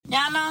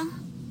Y'all know,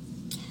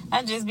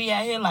 I just be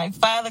out here like,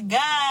 Father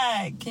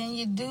God, can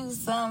you do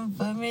something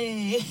for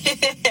me?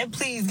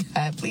 Please,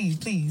 God, please,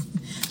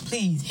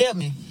 help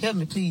me,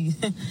 please,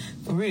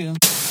 for real.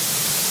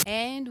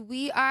 And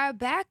we are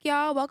back,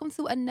 y'all. Welcome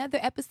to another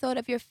episode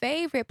of your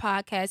favorite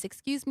podcast,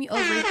 Excuse Me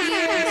Over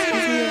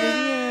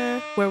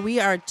Here. Where we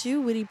are two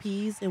witty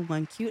peas in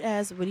one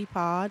cute-ass witty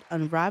pod,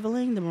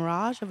 unraveling the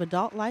mirage of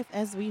adult life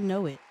as we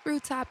know it. Through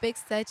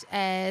topics such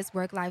as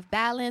work-life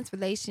balance,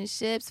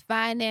 relationships,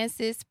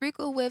 finances,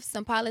 sprinkled with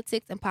some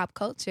politics and pop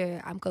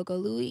culture. I'm Coco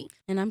Louie.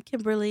 And I'm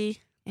Kimberly.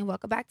 And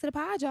welcome back to the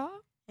pod, y'all.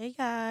 Hey,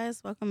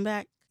 guys. Welcome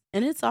back.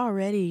 And it's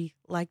already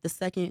like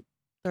the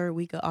third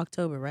week of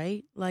October,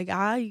 right?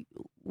 Why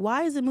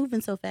is it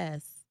moving so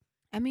fast?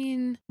 I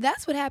mean,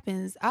 that's what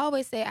happens. I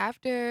always say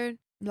after,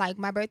 like,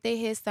 my birthday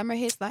hits, summer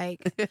hits, like,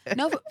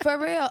 no, for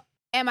real.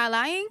 Am I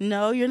lying?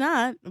 No, you're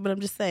not. But I'm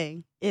just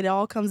saying, it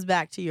all comes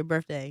back to your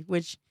birthday,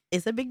 which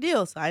is a big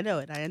deal. So I know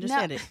it. I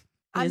understand it.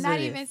 I'm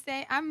not even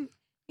saying, I'm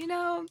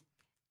not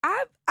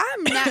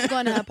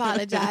going to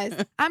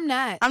apologize. I'm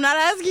not. I'm not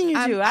asking you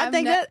to. I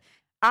think that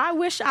I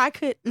wish I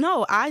could.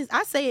 No, I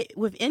say it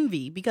with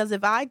envy, because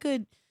if I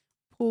could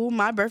pull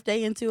my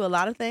birthday into a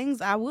lot of things,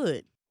 I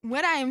would.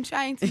 What I am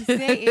trying to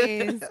say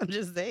is, I'm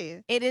just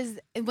saying, it is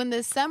when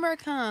the summer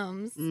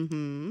comes,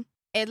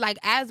 it like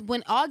as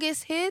when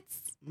August hits,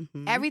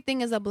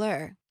 everything is a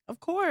blur. Of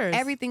course.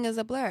 Everything is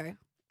a blur.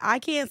 I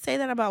can't say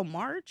that about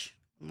March.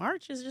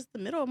 March is just the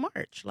middle of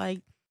March.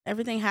 Like,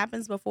 everything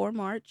happens before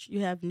March. You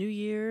have New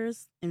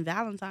Year's and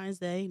Valentine's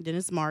Day, then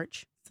it's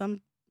March.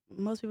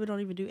 Most people don't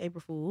even do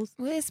April Fools.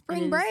 Well, it's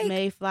spring break.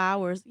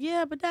 Mayflowers.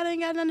 Yeah, but that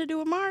ain't got nothing to do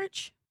with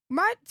March.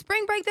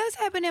 Spring break does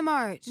happen in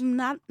March.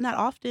 Not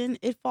often.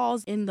 It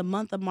falls in the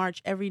month of March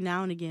every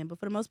now and again, but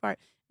for the most part,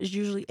 it's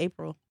usually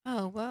April.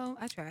 Oh, well,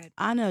 I tried.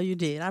 I know you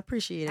did. I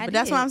appreciate it. But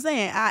that's what I'm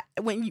saying.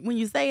 When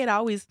you say it, I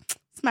always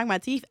smack my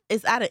teeth.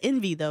 It's out of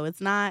envy, though. It's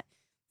not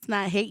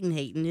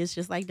hating. It's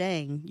just like,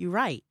 dang, you're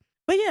right.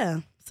 But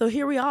yeah, so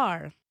here we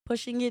are,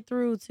 pushing it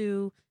through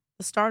to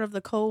the start of the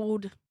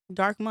cold,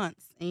 dark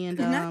months. And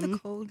not the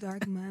cold,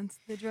 dark months,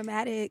 the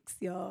dramatics,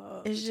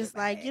 y'all. It's just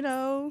like,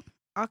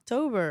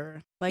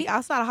 October. Like,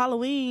 outside of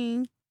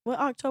Halloween, what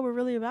October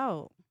really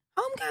about?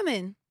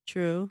 Homecoming.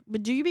 True.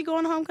 But do you be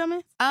going to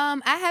homecoming? I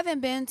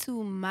haven't been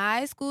to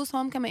my school's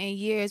homecoming in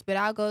years, but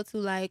I'll go to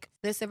like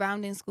the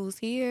surrounding schools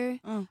here.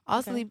 Oh,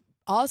 okay.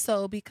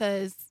 Also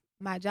because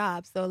my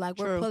job. So like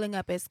we're pulling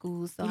up at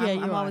schools. So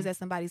yeah, I'm always at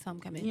somebody's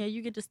homecoming. Yeah,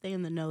 you get to stay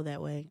in the know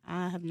that way.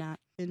 I have not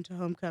been to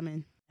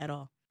homecoming at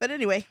all. But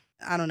anyway,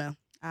 I don't know.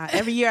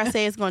 Every year I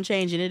say it's going to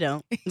change and it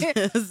don't. So okay.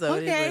 It is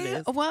what it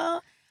is.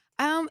 Well,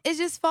 it's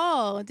just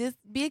fall. Just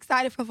be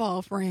excited for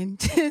fall, friend.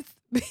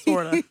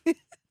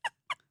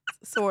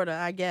 Sorta,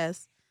 I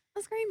guess.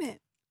 I'm screaming.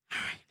 All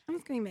right. I'm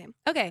screaming.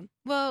 Okay.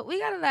 Well, we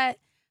got a lot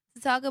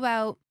to talk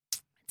about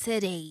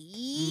today.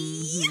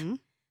 Mm-hmm.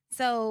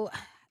 So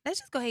let's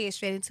just go ahead and get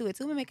straight into it.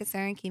 To whom it may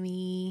concern,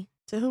 Kimmy.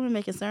 To whom it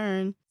may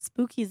concern,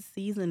 spooky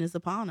season is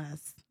upon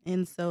us.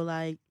 And so,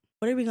 like,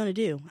 what are we going to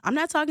do? I'm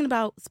not talking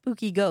about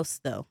spooky ghosts,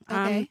 though.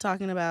 Okay. I'm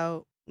talking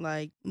about,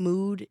 like,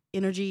 mood,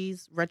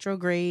 energies,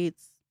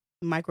 retrogrades,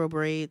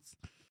 microbraids,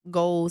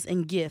 goals,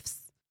 and gifts.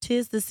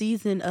 'Tis the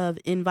season of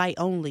invite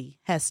only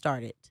has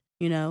started.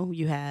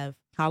 You have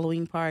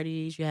Halloween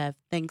parties, you have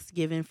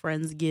Thanksgiving,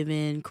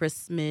 Friendsgiving,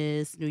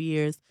 Christmas, New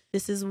Year's.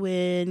 This is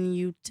when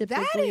you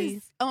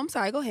typically... I'm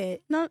sorry. Go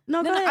ahead. No,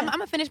 go ahead. I'm going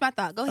to finish my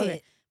thought. Go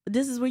ahead. But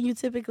this is when you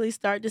typically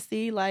start to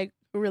see, like,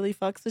 who really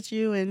fucks with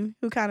you and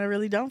who kind of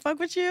really don't fuck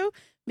with you,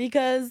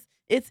 because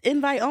it's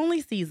invite only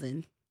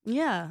season.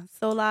 Yeah.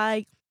 So,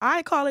 like,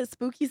 I call it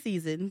spooky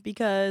season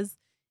because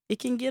it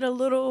can get a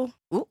little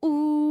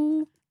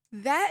ooh.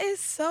 That is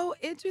so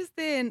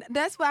interesting.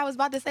 That's what I was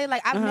about to say.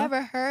 Like, I've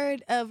never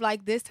heard of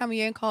like this time of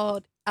year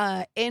called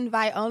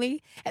invite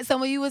only. And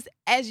so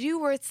as you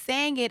were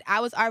saying it, I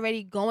was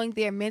already going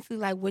there mentally,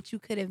 like what you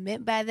could have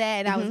meant by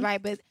that. And I was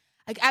right, but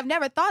like I've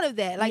never thought of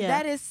that. Like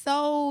that is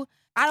so,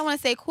 I don't want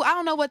to say cool. I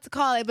don't know what to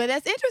call it, but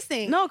that's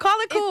interesting. No, call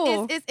it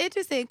cool. It's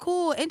interesting,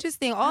 cool,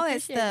 interesting, all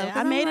that stuff.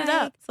 I made it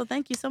up, so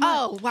thank you so much.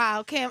 Oh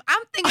wow, Kim,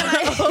 I'm thinking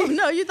like, oh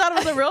no, you thought it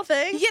was a real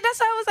thing? Yeah, that's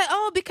why I was like,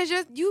 oh, because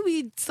you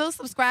be so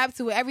subscribed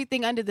to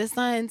everything under the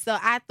sun, so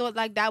I thought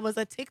like that was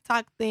a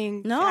TikTok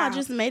thing. No, I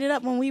just made it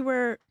up when we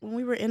were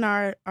in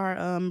our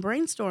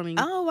brainstorming.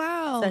 Oh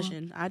wow,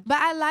 session. But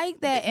I like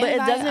that. But it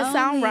doesn't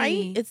sound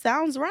right. It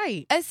sounds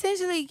right.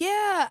 Essentially,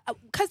 yeah.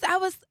 Because I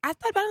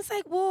thought about it. I was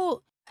like,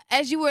 well,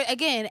 as you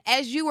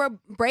were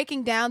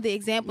breaking down the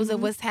examples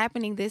of what's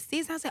happening this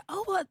season, I was like,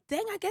 oh, well,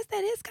 dang, I guess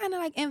that is kind of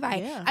like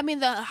invite. Yeah. I mean,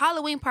 the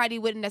Halloween party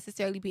wouldn't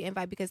necessarily be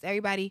invite because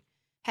everybody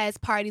has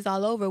parties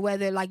all over,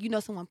 whether like,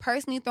 someone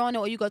personally throwing it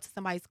or you go to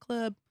somebody's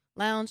club,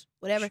 lounge,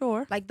 whatever.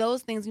 Sure. Like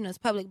those things, it's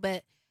public.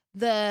 But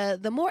the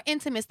more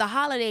intimate, the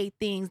holiday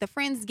things, the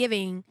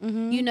Friendsgiving,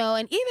 and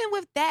even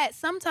with that,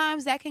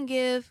 sometimes I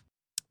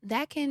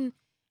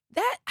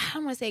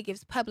don't want to say it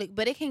gives public,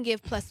 but it can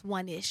give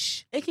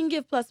 +1-ish. It can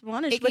give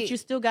 +1-ish, but you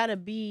still got to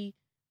be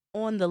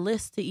on the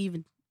list to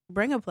even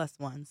bring a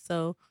 +1.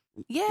 So,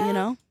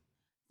 yeah.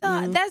 So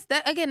Mhm. that's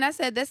that again. I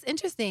said that's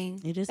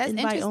interesting. It is That's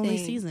invite only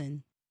interesting.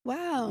 season.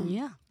 Wow.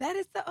 Yeah. That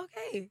is so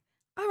okay.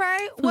 All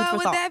right. Food Well, for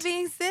with thought. that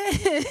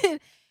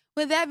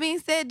being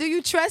said, do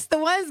you trust the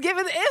ones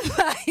giving the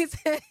advice?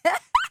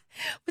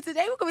 But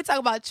today we're gonna be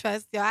talking about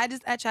trust, y'all.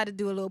 I tried to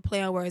do a little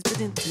play on words, but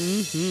then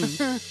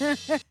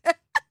Mhm.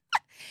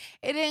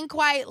 it didn't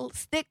quite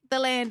stick the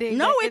landing.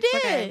 No, but it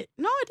it's okay. did.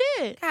 No, it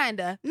did.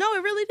 Kinda. No,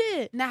 it really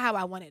did. Not how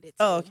I wanted it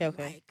to. Oh, okay,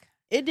 okay. Like,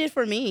 It did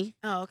for me.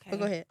 oh, okay. But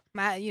go ahead.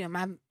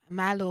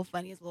 My little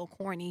funny is a little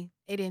corny.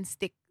 It didn't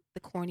stick the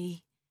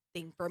corny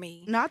thing for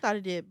me. No, I thought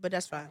it did, but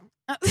that's fine.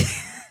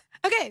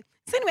 Okay.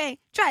 So anyway,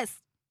 trust.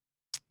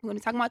 We're going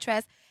to be talking about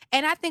trust.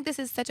 And I think this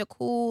is such a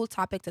cool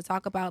topic to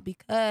talk about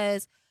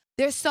because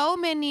there's so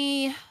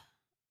many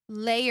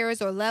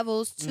layers or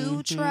levels to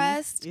Mhm.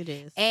 trust. It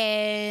is.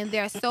 And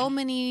there are so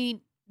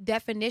many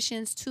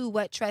definitions to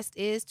what trust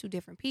is to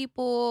different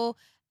people.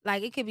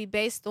 Like it could be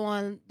based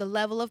on the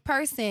level of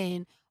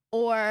person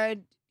or,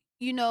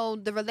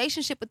 the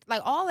relationship with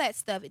like all that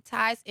stuff. It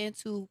ties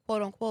into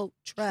quote unquote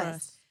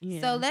trust. Yeah.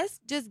 So let's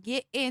just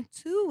get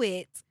into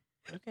it.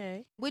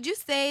 Okay. Would you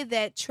say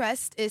that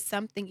trust is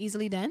something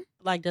easily done?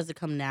 Like, does it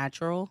come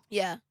natural?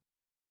 Yeah.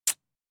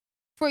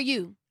 For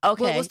you.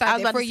 Okay. we'll start I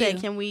was there. about For to say,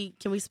 you.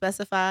 can we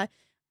specify?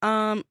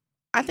 I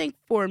think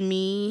for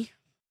me,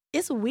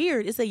 it's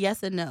weird. It's a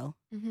yes and no.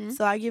 Mm-hmm.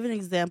 So I give an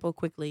example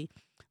quickly.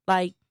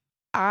 Like,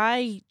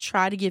 I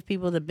try to give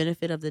people the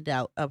benefit of the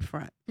doubt up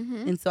front.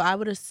 Mm-hmm. And so I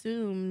would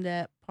assume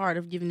that part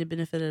of giving the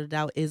benefit of the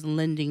doubt is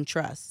lending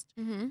trust.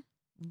 Mm-hmm.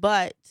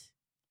 But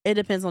it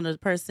depends on the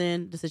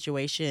person, the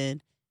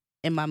situation,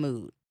 and my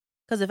mood.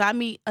 Because if I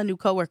meet a new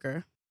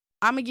coworker,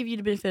 I'm going to give you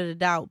the benefit of the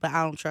doubt, but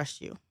I don't trust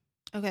you.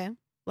 Okay.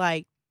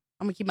 Like,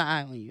 I'm going to keep my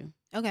eye on you.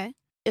 Okay.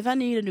 If I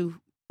need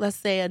let's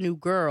say a new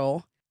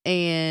girl,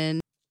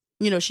 and,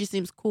 she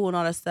seems cool and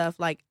all that stuff,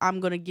 like, I'm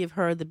going to give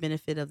her the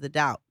benefit of the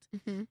doubt.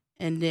 Mm-hmm.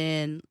 And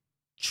then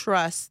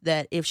trust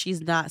that if she's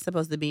not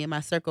supposed to be in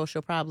my circle,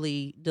 she'll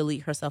probably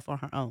delete herself on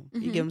her own. You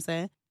Mhm. get what I'm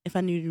saying? If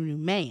I need a new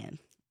man,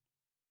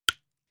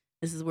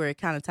 this is where it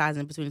kind of ties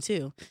in between the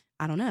two.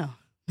 I don't know.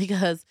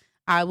 Because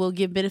I will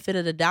give benefit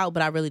of the doubt,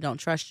 but I really don't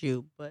trust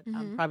you. But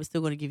I'm Mhm. probably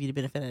still going to give you the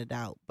benefit of the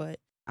doubt, but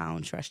I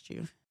don't trust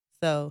you.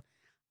 So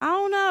I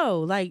don't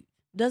know. Like,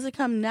 does it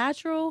come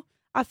natural?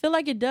 I feel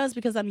like it does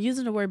because I'm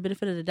using the word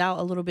benefit of the doubt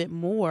a little bit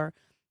more.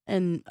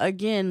 And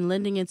again,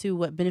 lending into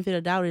what benefit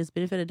of doubt is.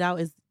 Benefit of doubt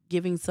is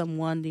giving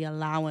someone the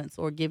allowance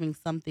or giving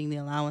something the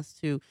allowance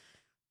to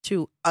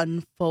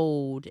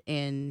unfold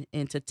and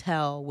to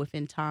tell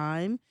within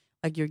time.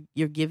 Like you're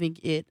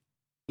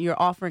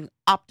offering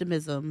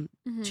optimism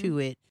Mhm. to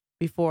it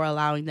before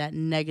allowing that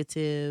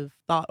negative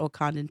thought or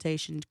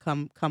connotation to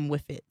come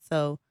with it.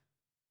 So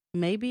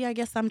maybe I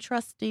guess I'm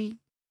trusting.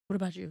 What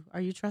about you?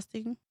 Are you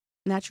trusting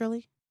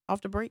naturally?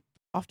 Off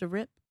the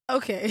rip?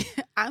 Okay.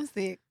 I'm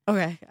sick.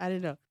 Okay, I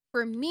didn't know.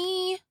 For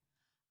me,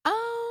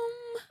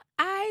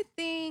 I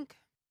think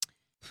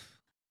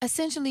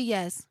essentially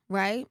yes,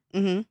 right?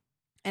 Mm-hmm.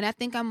 And I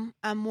think I'm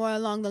more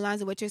along the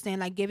lines of what you're saying,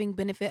 like giving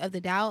benefit of the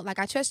doubt. Like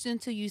I trust you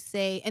until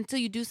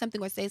you do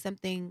something or say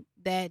something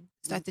that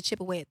starts to chip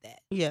away at that,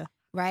 Yeah.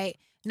 right?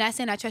 Not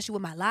saying I trust you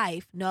with my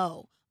life,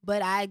 no,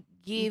 but I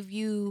give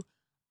you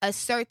a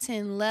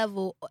certain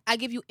level. I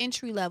give you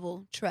entry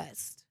level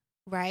trust,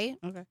 right?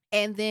 Okay.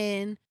 And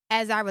then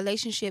as our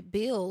relationship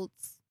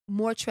builds,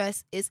 more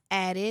trust is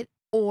added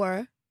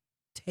or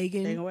Take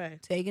taken away.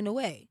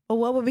 away. But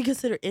what would be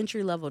considered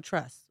entry level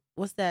trust?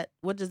 What's that?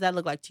 What does that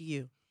look like to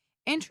you?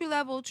 Entry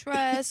level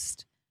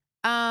trust,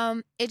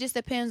 it just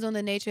depends on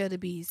the nature of the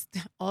beast.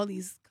 All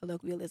these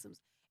colloquialisms.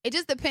 It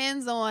just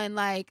depends on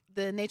like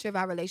the nature of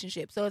our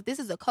relationship. So if this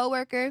is a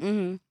coworker,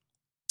 Mm-hmm.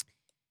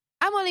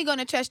 I'm only going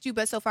to trust you,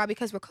 but so far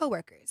because we're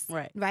coworkers,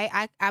 Right. Right.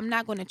 I'm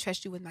not going to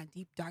trust you with my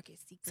deep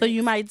darkest secrets. So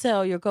you might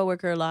tell your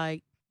coworker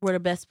like we're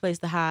the best place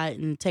to hide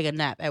and take a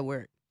nap at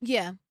work.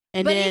 yeah.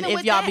 And But then even if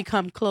with y'all that-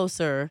 become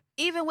closer,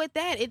 Even with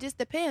that, it just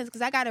depends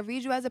because I got to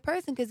read you as a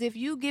person. Because if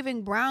you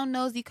giving brown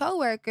nosy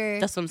coworker,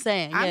 that's what I'm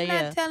saying. Yeah, I'm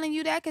yeah. not telling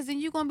you that because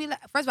then you're gonna be like,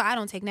 first of all, I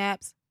don't take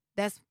naps.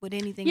 That's with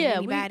anything and Yeah,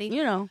 anybody. we.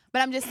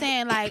 But I'm just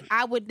saying, like,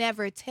 I would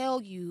never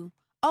tell you,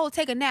 oh,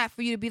 take a nap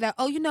for you to be like,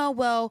 oh,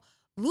 well,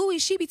 Louie,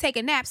 she be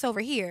taking naps over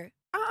here.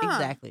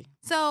 Exactly.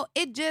 So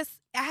I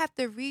have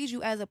to read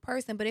you as a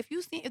person. But if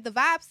the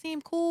vibes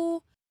seem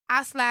cool,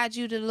 I'll slide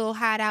you to the little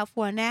hideout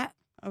for a nap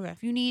Okay.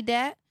 if you need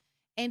that.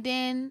 And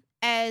then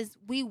as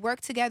we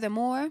work together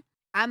more,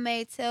 I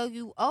may tell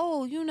you,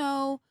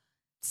 oh,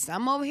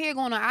 some over here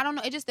going on. I don't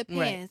know. It just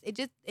depends.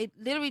 It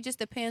literally just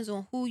depends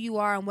on who you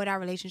are and what our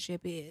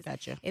relationship is.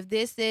 Gotcha. If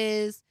this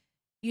is,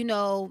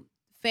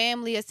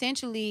 family,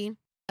 essentially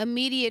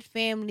immediate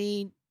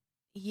family,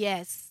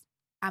 yes,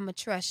 I'ma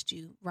trust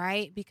you,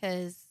 right?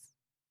 Because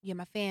you're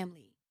my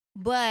family.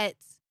 But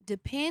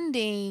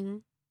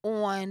depending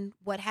on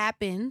what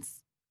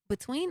happens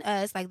between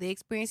us, like the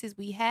experiences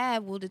we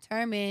have will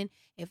determine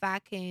if I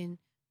can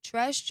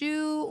trust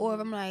you or if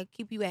I'm like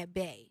keep you at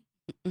bay.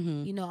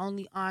 Mm-hmm.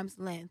 Only arm's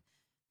length.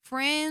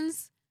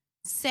 Friends,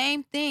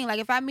 Same thing. Like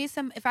if I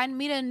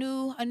meet a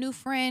new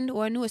friend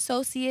or a new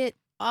associate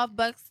off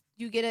Bucks,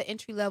 you get an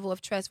entry level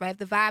of trust, right? If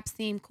the vibes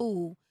seem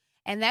cool.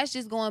 And that's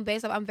just going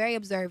based off I'm very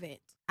observant.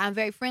 I'm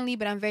very friendly,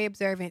 but I'm very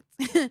observant.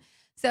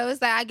 So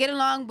it's like I get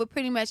along with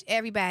pretty much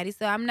everybody.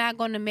 So I'm not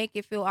going to make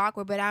it feel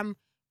awkward, but I'm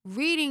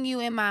reading you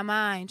in my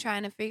mind,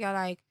 trying to figure out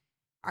like,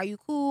 are you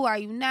cool? Are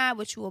you not?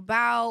 What you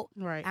about?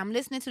 Right. I'm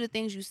listening to the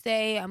things you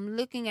say. I'm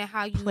looking at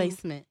how you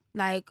Placement.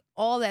 like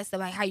all that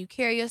stuff, like how you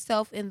carry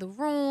yourself in the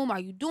room. Are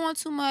you doing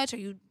too much? Are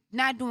you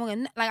not doing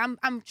enough? Like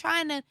I'm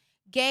trying to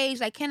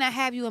gauge, like, can I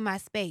have you in my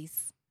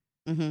space?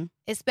 Mm-hmm.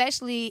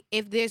 Especially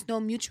if there's no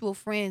mutual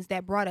friends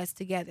that brought us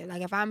together.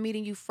 Like if I'm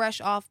meeting you fresh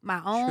off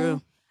my own,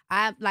 True.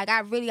 I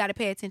really got to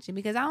pay attention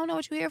because I don't know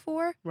what you're here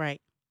for,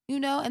 Right. you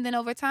know. And then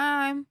over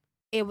time,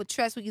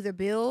 trust would either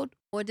build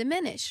or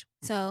diminish.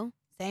 So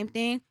same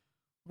thing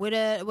with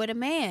a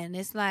man.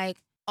 It's like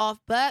off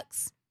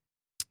Bucks,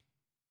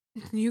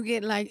 you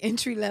get like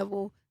entry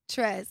level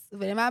trust.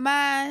 But in my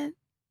mind,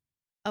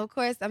 of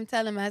course, I'm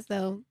telling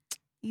myself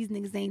these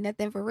niggas ain't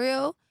nothing for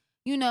real,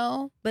 you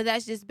know. But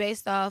that's just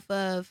based off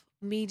of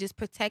me just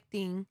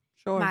protecting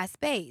my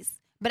space.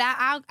 But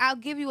I'll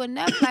give you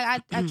enough.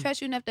 Like I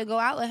trust you enough to go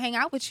out and hang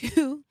out with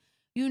you,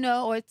 you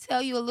know, or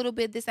tell you a little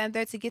bit this and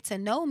that to get to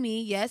know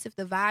me. Yes, if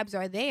the vibes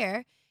are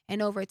there,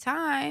 and over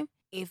time,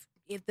 if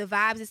the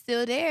vibes are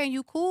still there and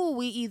you cool,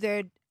 we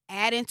either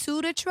add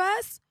into the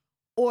trust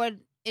or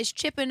it's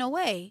chipping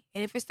away.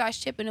 And if it starts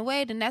chipping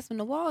away, then that's when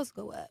the walls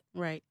go up.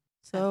 Right.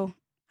 So,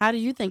 how do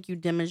you think you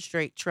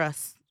demonstrate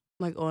trust,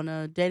 like on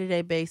a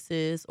day-to-day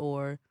basis,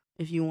 or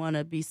if you want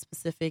to be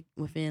specific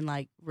within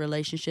like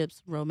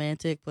relationships,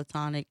 romantic,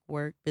 platonic,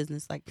 work,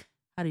 business, like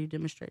how do you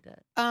demonstrate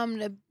that?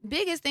 The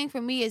biggest thing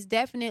for me is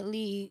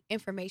definitely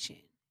information.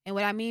 And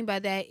what I mean by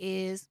that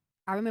is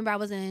I remember I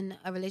was in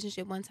a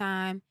relationship one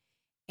time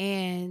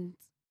and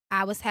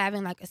I was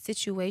having like a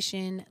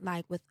situation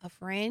like with a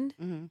friend.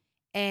 Mm-hmm.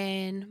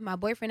 And my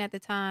boyfriend at the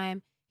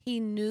time, he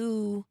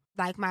knew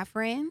like my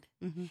friend.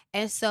 Mm-hmm.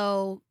 And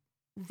so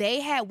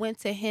they had went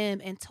to him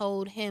and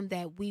told him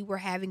that we were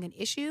having an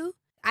issue.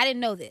 I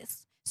didn't know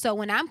this. So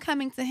when I'm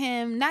coming to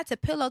him, not to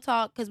pillow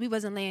talk because we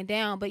wasn't laying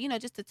down, but, you know,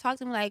 just to talk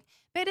to him like,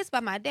 babe, this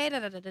about my day,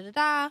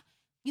 da-da-da-da-da-da.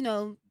 You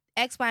know,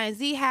 X, Y, and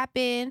Z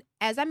happened.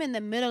 As I'm in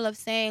the middle of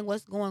saying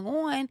what's going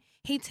on,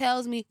 he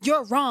tells me,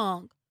 you're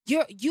wrong.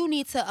 You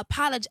need to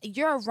apologize.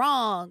 You're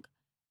wrong.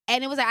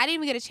 And it was like, I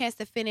didn't even get a chance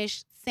to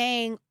finish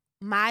saying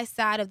my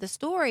side of the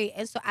story.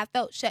 And so I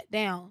felt shut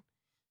down.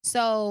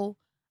 So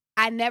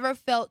I never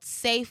felt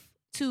safe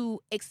to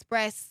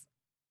express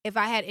if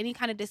I had any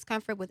kind of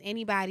discomfort with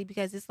anybody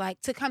because it's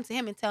like to come to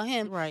him and tell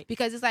him. Right.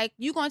 Because it's like,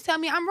 you going to tell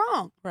me I'm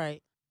wrong.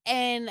 Right.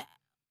 And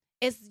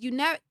you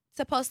never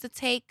supposed to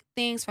take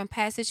things from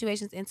past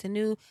situations into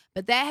new,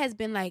 but that has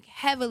been like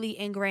heavily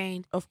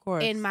ingrained Of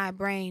course. in my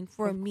brain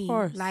for Of me.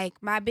 course. Like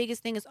my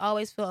biggest thing is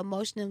always feel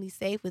emotionally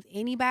safe with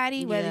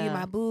anybody, whether you're Yeah.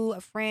 my boo,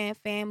 a friend,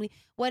 family,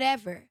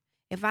 whatever.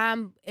 If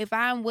I'm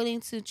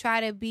willing to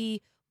try to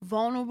be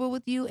vulnerable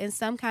with you in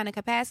some kind of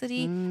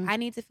capacity, I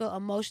need to feel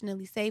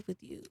emotionally safe with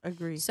you.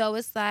 Agree. So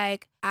it's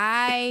like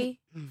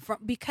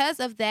because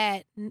of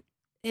that,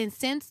 and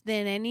since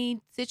then, any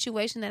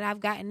situation that I've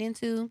gotten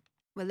into,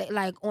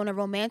 like on a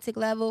romantic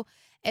level,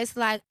 it's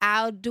like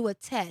I'll do a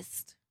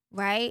test,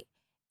 right?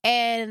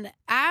 And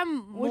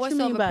I'm What more you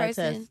so mean of a by a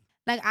person. test?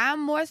 Like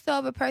I'm more so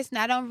of a person.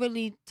 I don't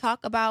really talk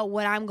about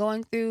what I'm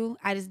going through.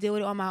 I just deal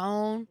with it on my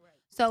own.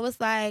 So it's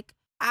like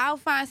I'll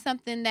find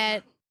something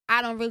that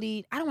I don't want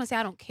to say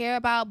I don't care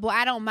about, but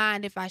I don't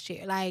mind if I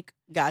share. Like,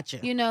 Gotcha.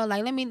 you know,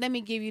 like let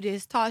me give you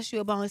this, toss you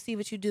a bone, see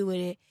what you do with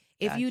it.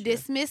 If you Gotcha.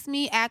 dismiss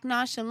me, act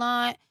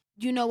nonchalant,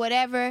 you know,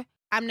 whatever,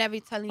 I'm never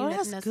telling you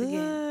nothing else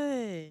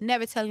again.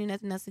 Never telling you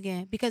nothing else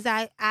again. Because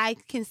I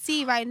can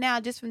see right now,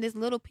 just from this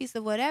little piece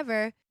of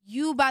whatever,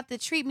 you about to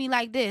treat me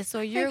like this,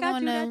 or you're I gonna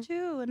do that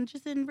too, and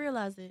just didn't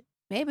realize it.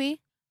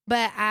 maybe.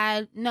 But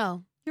I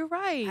no, You're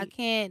right. I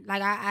can't.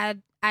 Like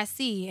I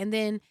see, and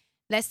then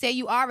let's say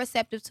you are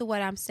receptive to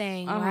what I'm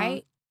saying,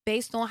 right?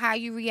 Based on how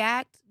you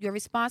react, your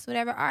response,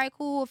 whatever. All right,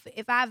 cool.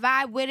 If I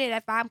vibe with it,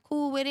 if I'm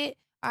cool with it,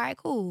 all right,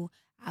 cool.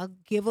 I'll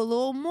give a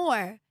little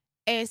more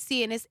and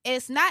see. And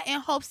it's not in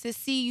hopes to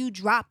see you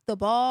drop the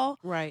ball,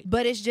 Right.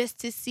 but it's just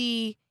to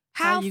see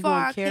how you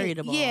far gonna carry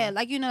the ball. Yeah,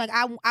 like, you know, like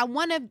I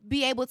want to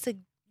be able to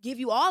give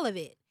you all of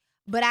it,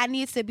 but I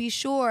need to be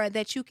sure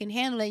that you can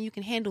handle it and you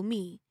can handle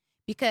me,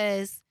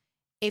 because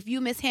if you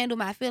mishandle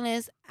my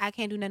feelings, I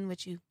can't do nothing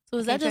with you. So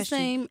is I that can't the trust you.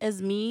 same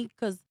as me?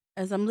 Because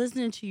as I'm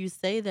listening to you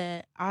say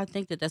that, I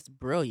think that that's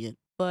brilliant.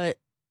 But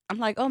I'm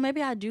like, oh,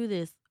 maybe I do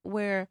this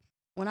where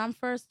when I'm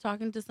first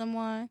talking to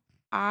someone,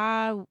 you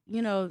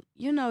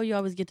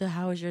always get to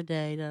how was your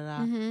day? Da, da,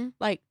 da. Mm-hmm.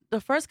 Like the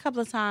first couple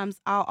of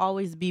times, I'll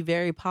always be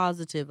very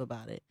positive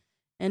about it.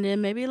 And then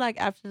maybe like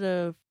after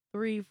the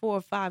 3,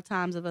 4, 5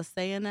 times of us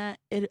saying that,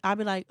 I'll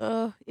be like,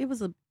 it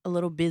was a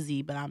little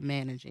busy, but I'm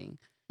managing.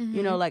 Mm-hmm.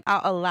 You know, like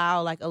I'll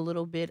allow like a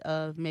little bit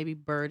of maybe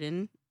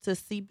burden to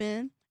seep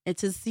in and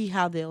to see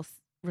how they'll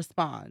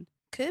respond.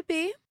 Could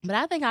be. But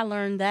I think I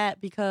learned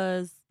that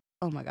because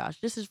oh my gosh,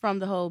 this is from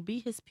the whole be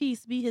his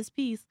peace, be his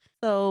peace.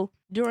 So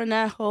during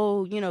that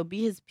whole,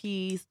 be his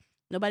peace,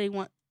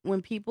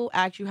 when people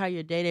ask you how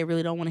your day, they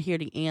really don't want to hear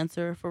the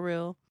answer for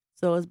real.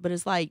 But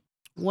it's like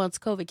once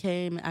COVID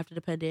came after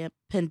the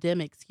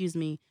pandemic,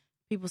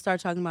 people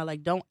start talking about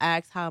like, don't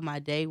ask how my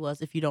day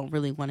was if you don't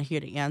really want to hear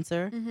the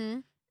answer. Mm-hmm.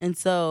 And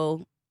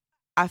so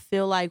I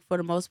feel like for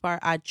the most part,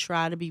 I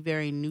try to be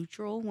very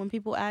neutral when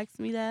people ask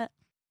me that.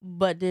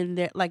 But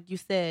then, like you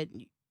said,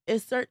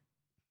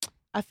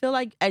 I feel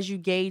like as you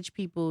gauge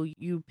people,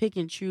 you pick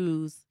and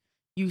choose.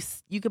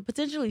 You could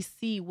potentially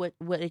see what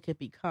it could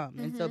become,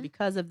 and so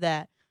because of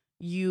that,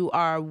 you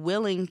are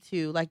willing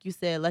to, like you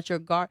said, not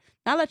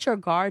let your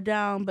guard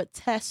down, but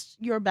test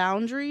your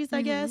boundaries,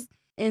 I guess,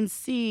 and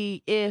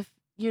see if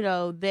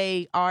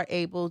they are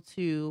able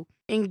to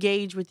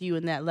engage with you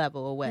in that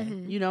level of way.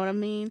 You know what I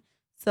mean?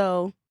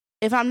 So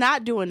if I'm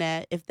not doing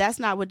that, if that's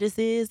not what this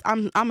is,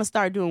 I'm gonna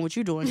start doing what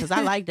you're doing because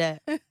I like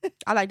that.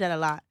 I like that a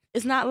lot.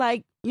 It's not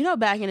like,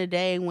 back in the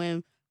day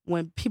when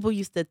people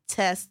used to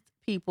test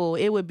people,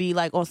 it would be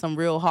like on some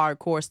real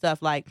hardcore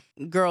stuff. Like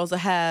girls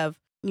would have,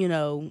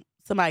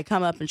 somebody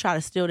come up and try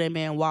to steal their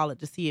man's wallet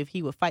to see if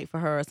he would fight for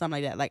her or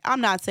something like that. Like,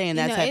 I'm not saying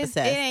that type of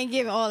test. It ain't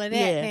giving all of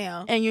that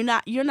now. And you're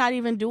not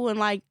even doing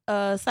like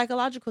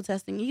psychological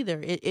testing either.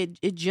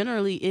 It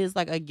generally is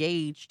like a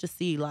gauge to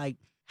see like,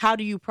 how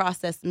do you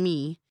process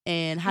me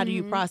and how do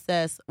you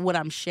process what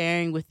I'm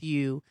sharing with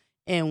you,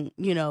 and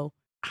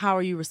how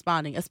are you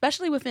responding,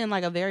 especially within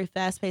like a very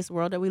fast-paced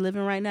world that we live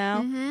in right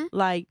now.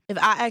 Like if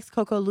I ask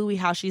Coco Louie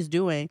how she's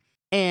doing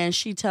and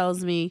she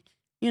tells me,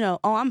 oh,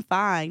 I'm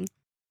fine,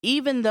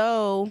 even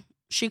though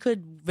she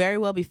could very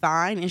well be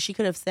fine and she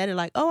could have said it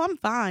like, oh, I'm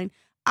fine,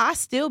 I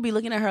still be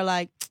looking at her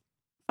like,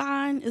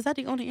 fine, is that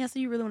the only answer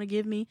you really want to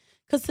give me?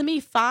 Because to me,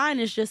 fine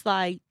is just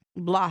like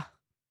blah.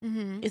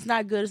 It's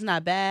not good, it's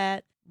not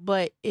bad,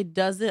 but it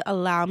doesn't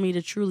allow me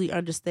to truly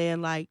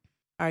understand, like,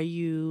 are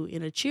you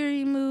in a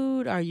cheery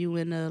mood? Are you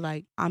in a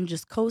like, I'm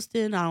just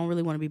coasting, I don't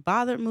really want to be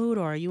bothered mood?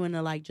 Or are you in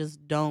a like,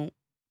 just don't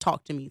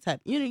talk to me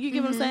type? You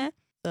get what I'm saying?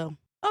 So,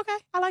 okay,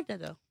 I like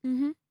that though.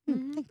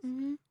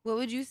 What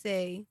would you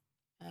say?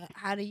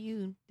 How do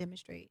you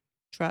demonstrate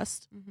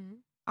trust?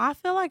 I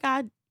feel like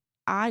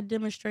I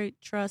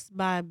demonstrate trust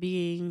by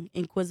being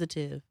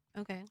inquisitive.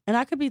 Okay. And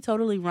I could be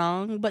totally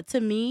wrong, but to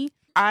me,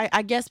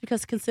 I guess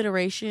because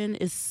consideration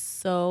is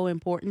so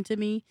important to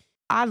me,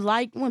 I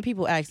like when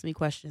people ask me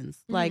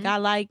questions. Like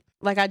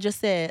I just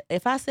said,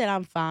 if I said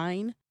I'm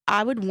fine,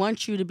 I would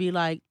want you to be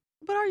like,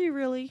 but are you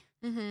really?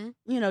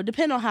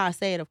 Depending on how I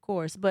say it, of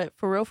course. But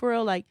for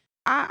real, like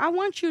I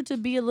want you to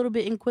be a little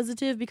bit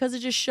inquisitive because it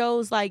just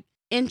shows like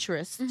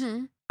interest.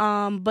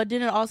 But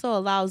then it also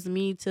allows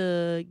me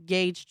to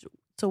gauge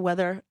to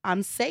whether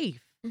I'm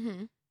safe.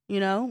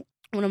 One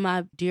of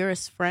my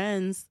dearest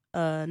friends,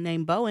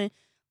 named Bowen,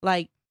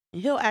 like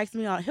he'll ask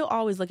me, he'll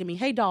always look at me,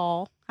 hey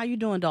doll, how you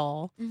doing,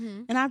 doll?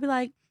 And I'd be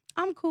like,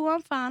 I'm cool,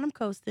 I'm fine, I'm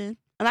coasting.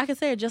 And I can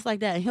say it just like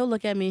that. And he'll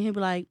look at me and he'll be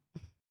like,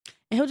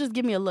 and he'll just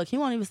give me a look. He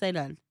won't even say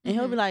nothing. And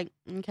he'll be like,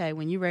 okay,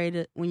 when you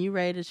ready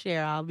to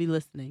share, I'll be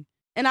listening.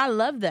 And I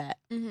love that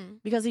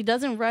because he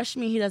doesn't rush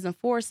me, he doesn't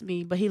force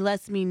me, but he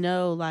lets me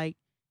know like,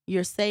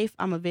 you're safe,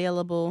 I'm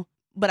available,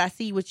 but I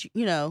see what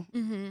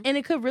and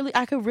I could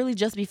really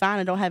just be fine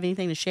and don't have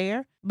anything to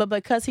share. But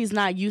because he's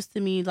not used to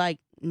me like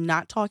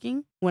not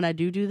talking, when I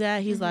do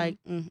that, he's like,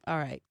 all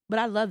right. But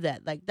I love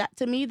that. Like that,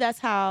 to me, that's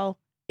how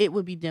it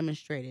would be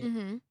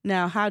demonstrated.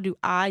 Now, how do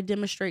I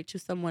demonstrate to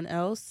someone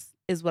else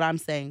is what I'm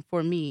saying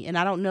for me. And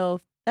I don't know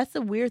if that's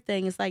the weird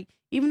thing. It's like,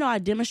 even though I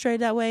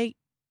demonstrate that way,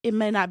 it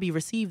may not be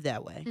received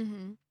that way.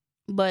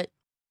 But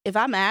if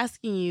I'm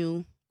asking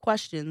you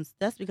questions,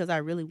 that's because I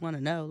really want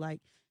to know. Like,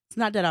 it's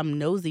not that I'm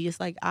nosy. It's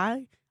like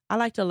I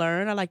like to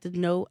learn. I like to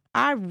know.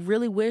 I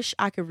really wish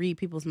I could read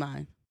people's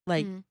mind.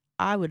 Like,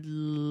 I would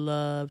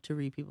love to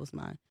read people's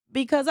mind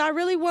because I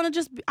really want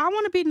to I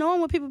want to be knowing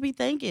what people be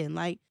thinking.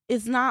 Like,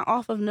 it's not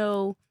off of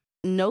no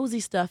nosy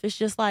stuff. It's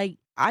just like,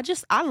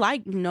 I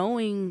like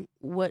knowing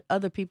what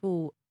other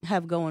people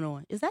have going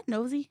on. Is that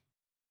nosy?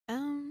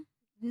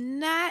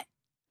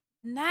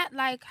 Not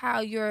like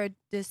how you're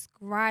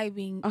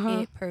describing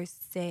it per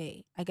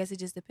se. I guess it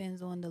just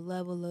depends on the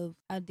level of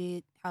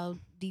how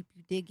deep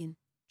you digging.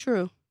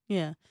 True.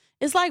 Yeah.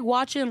 It's like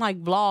watching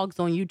like vlogs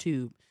on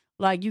YouTube.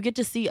 Like you get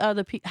to see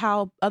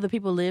how other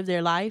people live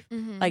their life.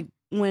 Like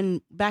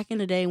when back in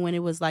the day when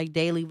it was like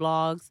daily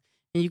vlogs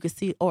and you could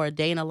see, or a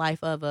day in the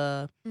life of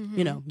a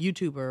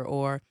YouTuber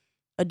or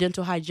a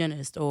dental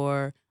hygienist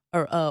or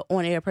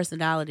on air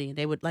personality, and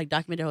they would like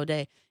document their whole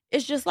day.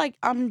 It's just like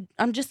I'm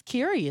just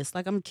curious.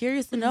 Like I'm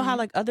curious to know how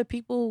like other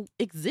people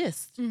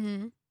exist.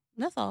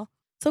 That's all.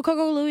 So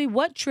Coco Louie,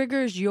 what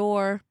triggers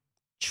your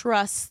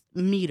trust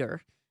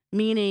meter?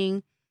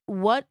 Meaning,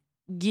 what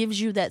gives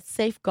you that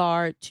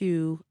safeguard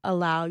to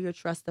allow your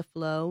trust to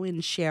flow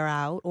and share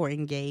out or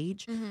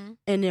engage?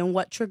 And then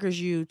what triggers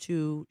you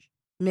to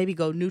maybe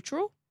go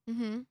neutral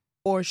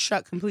or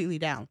shut completely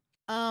down?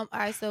 All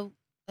right. So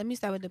let me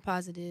start with the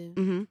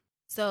positive.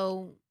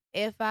 So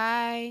if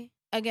I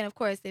again, of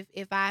course,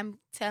 if I'm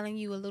telling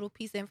you a little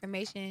piece of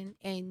information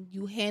and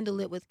you handle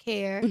it with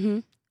care Mm-hmm.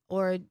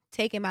 or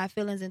taking my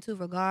feelings into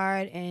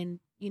regard and,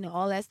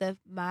 all that stuff,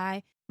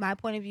 my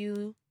point of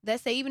view,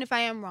 let's say even if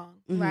I am wrong,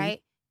 Mhm.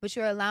 right? But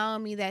you're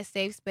allowing me that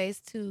safe space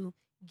to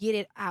get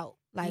it out,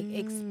 like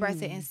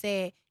express it and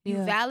say it. You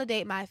Yeah.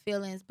 validate my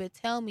feelings, but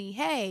tell me,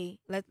 hey,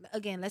 let's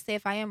say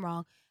if I am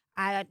wrong,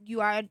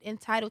 you are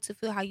entitled to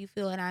feel how you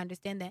feel, and I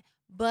understand that.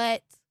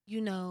 But,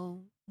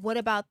 what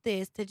about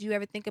this? Did you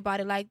ever think about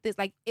it like this?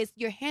 Like,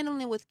 you're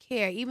handling it with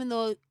care, even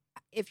though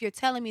if you're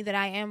telling me that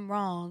I am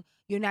wrong,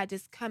 you're not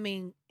just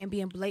coming and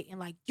being blatant,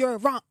 like, you're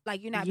wrong.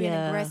 Like, you're not being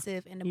Yeah.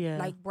 aggressive and Yeah.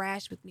 like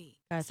brash with me.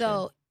 Gotcha.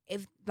 So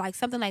if like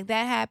something like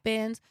that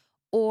happens,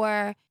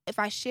 or if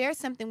I share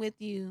something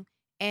with you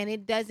and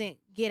it doesn't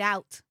get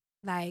out,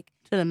 like,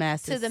 To the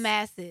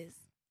masses.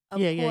 of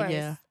Yeah, yeah, course,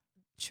 yeah.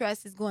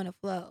 trust is going to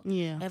flow.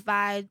 Yeah. If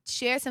I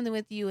share something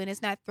with you and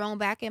it's not thrown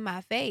back in my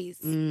face,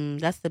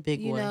 That's the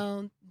big you one.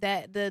 know,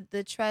 that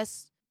the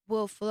trust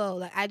will flow.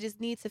 Like, I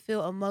just need to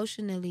feel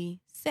emotionally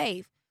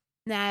safe.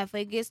 Now, if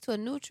it gets to a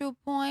neutral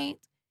point,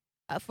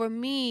 for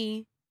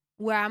me,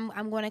 where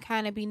I'm going to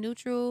kind of be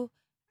neutral,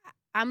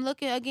 I'm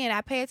looking, again,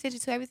 I pay attention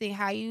to everything,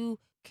 how you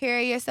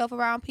carry yourself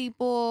around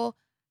people,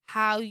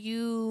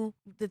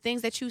 the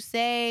things that you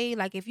say.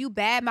 Like, if you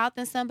bad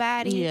mouthing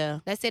somebody, Yeah.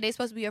 let's say they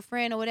supposed to be a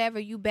friend or whatever,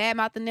 you bad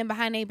mouthing them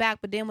behind their back,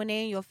 but then when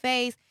they in your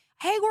face,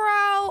 hey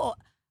girl,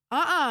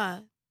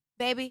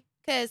 baby.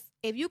 Because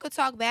if you could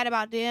talk bad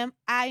about them,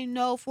 I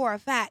know for a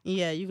fact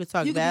Yeah, you could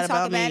talk you could bad be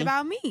talking about me. bad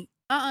about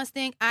me.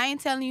 Stink. I ain't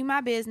telling you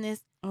my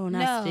business. Oh, not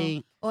No.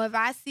 stink. Or if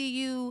I see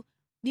you,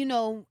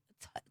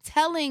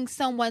 telling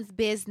someone's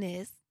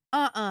business,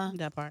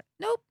 That part.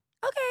 nope.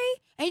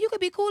 Okay, and you could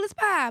be cool as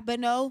pie, but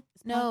no,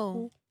 Is pie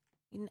no.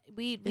 cool?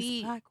 We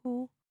Is pie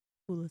cool?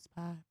 Cool as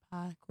pie.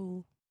 Pie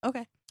cool.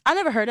 Okay. I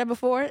never heard that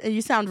before, and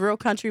you sound real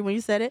country when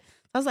you said it.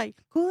 I was like,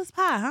 cool as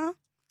pie, huh?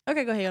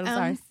 Okay, go ahead. I'm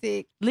sorry. I'm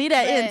sick. Leave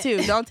that in but-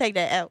 too. Don't take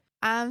that out.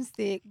 I'm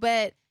sick,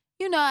 but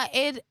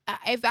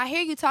if I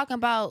hear you talking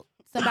about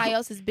somebody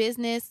else's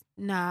business,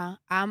 nah,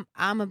 I'm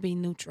gonna be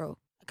neutral.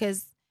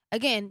 Because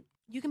again,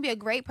 you can be a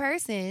great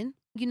person,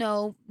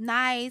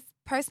 nice,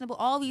 personable,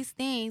 all these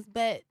things,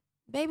 but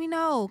baby,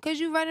 no, because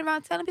you running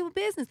around telling people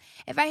business.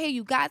 If I hear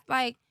you got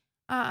like,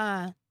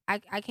 I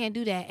can't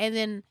do that, and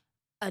then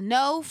a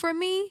no for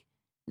me,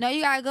 no,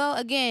 you gotta go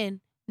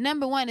again.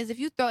 Number one is if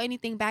you throw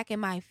anything back in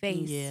my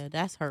face. Yeah,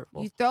 that's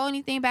hurtful. You throw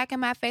anything back in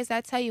my face,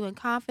 I tell you in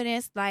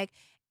confidence, like,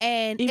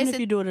 and Even it's if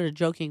you do it in a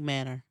joking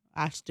manner,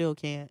 I still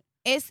can't.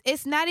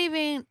 it's not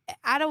even.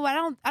 I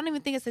don't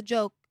even think it's a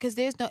joke, because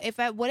there's no.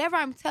 Whatever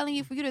I'm telling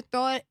you, for you to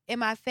throw it in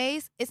my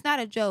face, it's not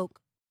a joke.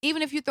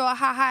 Even if you throw a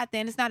ha,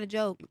 then it's not a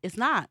joke. It's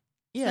not.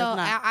 Yeah, So it's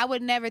not. I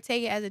would never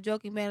take it as a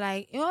joking man.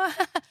 Like,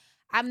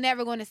 I'm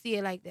never going to see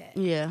it like that.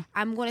 Yeah.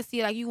 I'm going to see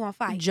it like you want to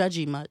fight.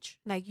 Judgy much.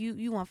 Like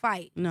you want to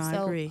fight. No, I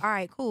so, agree. All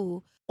right,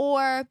 cool.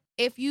 Or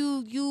if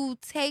you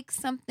take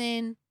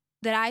something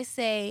that I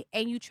say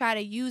and you try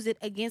to use it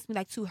against me,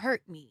 like to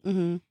hurt me.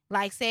 Mm-hmm.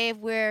 Like, say if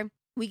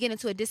we get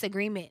into a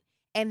disagreement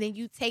and then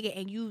you take it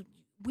and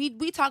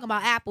we talking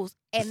about apples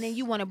and then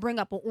you want to bring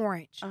up an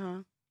orange.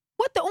 Uh-huh.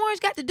 What the orange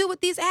got to do with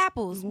these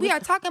apples? We are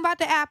talking about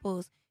the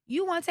apples.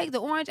 You want to take the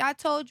orange I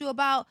told you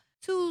about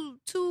 2,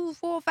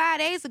 4, 5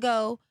 days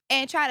ago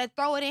and try to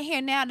throw it in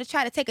here now to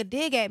try to take a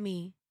dig at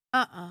me.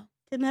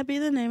 Can that be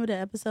the name of the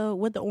episode?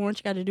 What the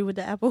orange got to do with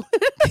the apple?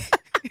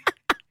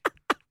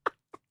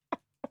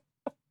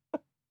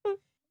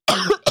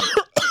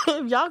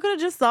 If y'all could have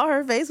just saw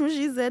her face when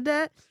she said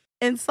that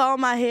and saw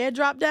my head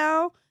drop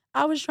down,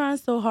 I was trying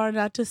so hard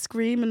not to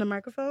scream in the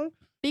microphone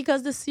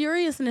because the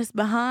seriousness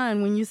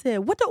behind when you said,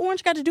 what the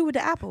orange got to do with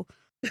the apple?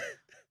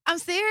 I'm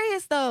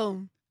serious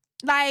though.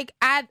 Like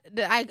I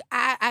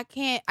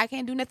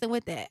can't do nothing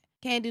with that.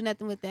 Can't do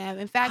nothing with that.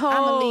 In fact, I'm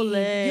gonna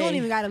leave. You don't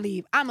even gotta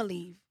leave. I'm gonna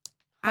leave.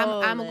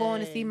 I'm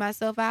going to see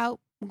myself out.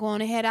 I'm going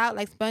to head out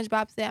like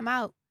SpongeBob said. I'm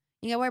out.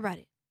 You ain't gotta worry about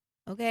it.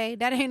 Okay,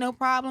 that ain't no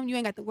problem. You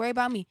ain't got to worry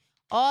about me.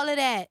 All of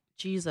that.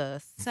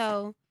 Jesus.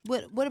 So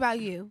what about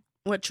you?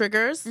 What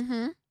triggers?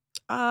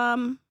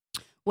 Mm-hmm.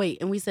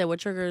 Wait, and we said what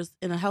triggers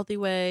in a healthy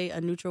way,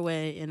 a neutral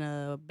way, in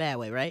a bad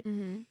way, right?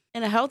 Mm-hmm.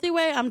 In a healthy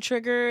way, I'm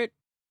triggered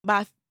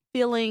by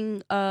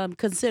feeling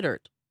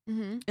considered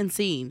Mm-hmm. and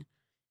seen.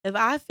 If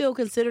I feel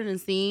considered and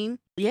seen,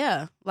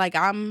 yeah, like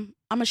I'm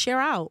a share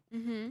out.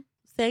 Mm-hmm.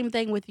 Same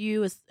thing with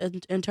you is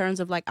in terms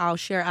of like I'll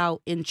share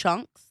out in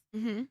chunks,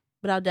 Mm-hmm.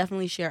 but I'll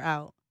definitely share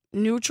out.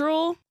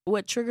 Neutral,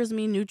 what triggers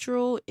me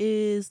neutral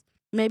is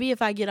maybe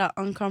if I get an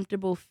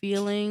uncomfortable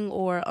feeling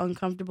or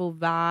uncomfortable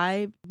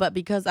vibe, but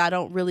because I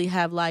don't really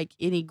have like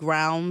any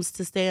grounds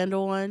to stand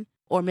on,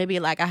 or maybe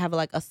like I have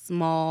like a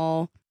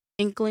small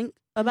inkling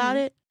about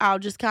it, I'll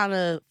just kind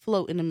of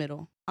float in the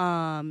middle.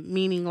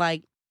 Meaning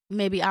like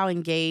maybe I'll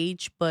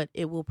engage, but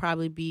it will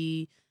probably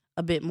be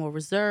a bit more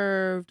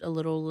reserved, a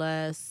little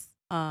less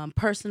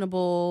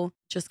personable,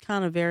 just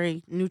kind of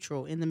very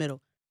neutral in the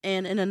middle.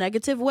 And in a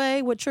negative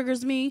way, what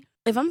triggers me,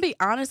 if I'm being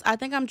honest, I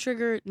think I'm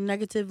triggered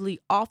negatively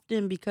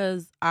often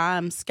because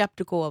I'm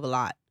skeptical of a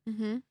lot.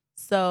 Mm-hmm.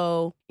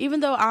 So even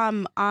though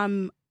I'm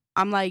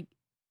like,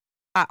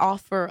 I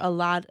offer a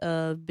lot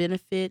of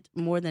benefit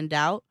more than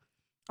doubt,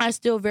 I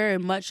still very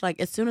much like,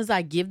 as soon as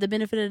I give the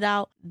benefit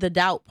of the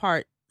doubt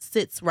part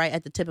sits right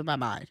at the tip of my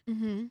mind.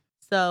 Mm-hmm.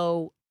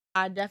 So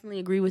I definitely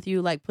agree with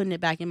you, like putting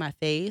it back in my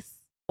face.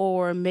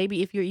 Or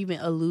maybe if you're even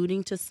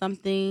alluding to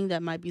something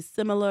that might be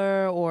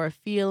similar or a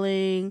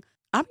feeling.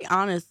 I'll be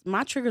honest,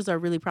 my triggers are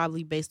really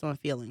probably based on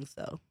feelings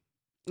though.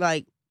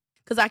 Like,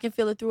 because I can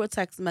feel it through a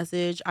text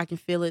message. I can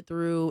feel it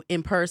through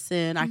in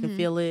person. I can Mhm.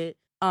 feel it,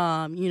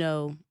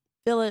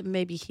 feel it,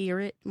 maybe hear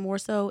it more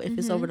so if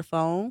it's Mhm. over the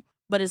phone.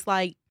 But it's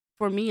like,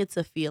 for me, it's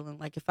a feeling.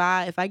 Like if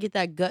I get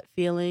that gut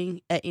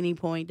feeling at any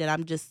point that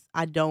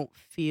I don't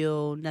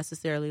feel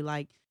necessarily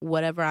like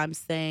whatever I'm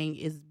saying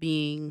is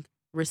being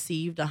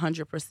received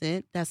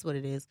 100%. That's what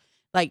it is.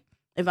 Like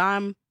if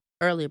I'm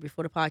earlier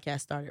before the podcast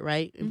started,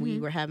 right? And we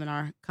Mhm. were having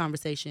our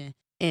conversation,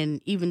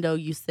 and even though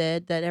you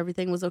said that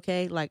everything was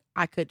okay, like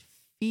I could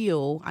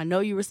feel. I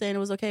know you were saying it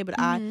was okay, but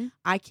Mhm.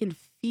 I can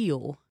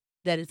feel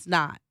that it's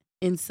not.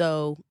 And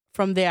so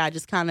from there, I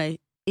just kind of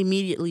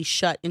immediately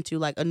shut into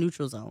like a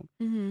neutral zone.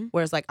 Mhm.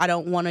 Whereas like I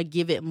don't want to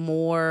give it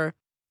more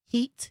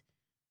heat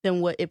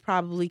than what it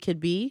probably could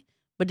be.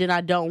 But then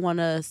I don't want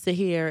to sit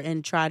here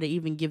and try to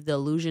even give the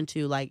illusion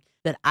to like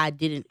that I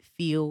didn't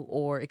feel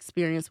or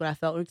experience what I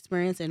felt or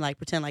experience and like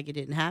pretend like it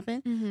didn't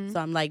happen. Mhm. So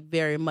I'm like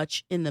very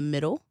much in the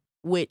middle,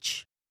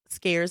 which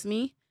scares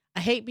me. I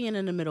hate being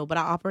in the middle, but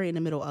I operate in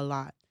the middle a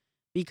lot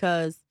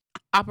because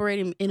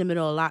operating in the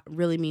middle a lot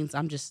really means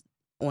I'm just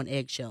on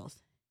eggshells.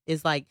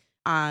 It's like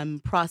I'm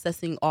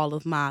processing all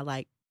of my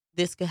like,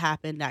 this could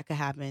happen, that could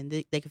happen.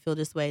 They could feel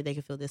this way, they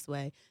could feel this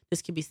way.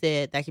 This could be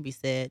said, that could be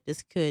said.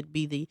 This could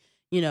be the,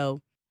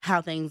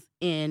 how things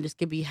end. This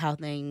could be how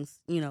things,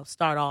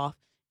 start off.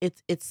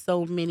 It's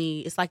so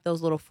many. It's like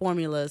those little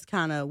formulas,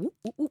 kind of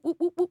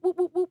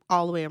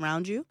all the way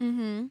around you.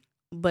 Mhm.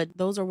 But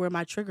those are where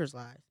my triggers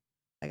lie.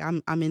 Like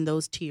I'm in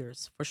those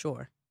tiers for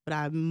sure. But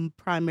I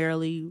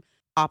primarily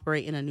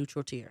operate in a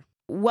neutral tier.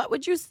 What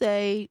would you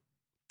say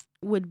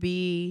would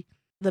be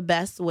the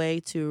best way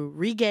to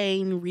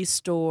regain,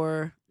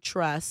 restore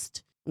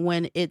trust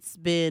when it's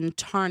been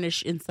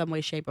tarnished in some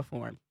way, shape, or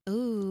form?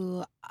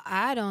 Ooh,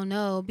 I don't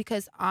know,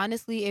 because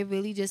honestly, it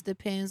really just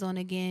depends on,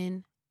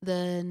 again,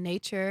 the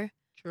nature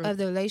True. of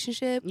the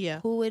relationship, Yeah.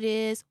 who it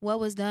is, what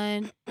was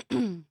done.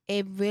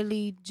 It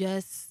really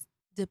just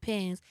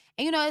depends.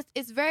 And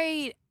it's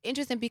very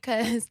interesting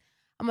because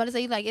I'm going to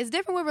say, like, it's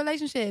different with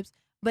relationships,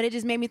 but it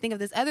just made me think of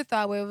this other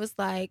thought where it was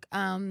like,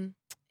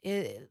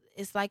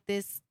 it's like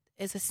this,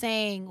 it's a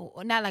saying,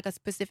 or not like a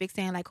specific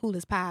saying like cool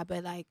as pie,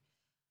 but like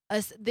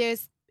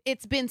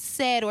it's been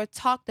said or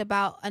talked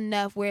about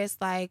enough where it's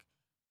like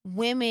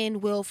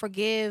women will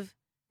forgive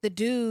the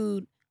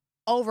dude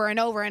over and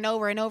over and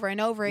over and over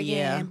and over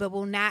again, Yeah. but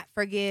will not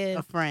forgive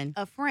A friend.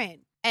 a friend.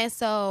 And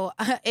so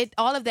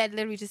all of that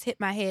literally just hit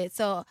my head.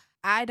 So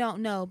I don't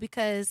know,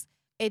 because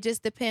it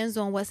just depends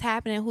on what's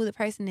happening, who the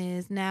person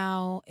is.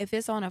 Now, if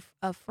it's on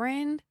a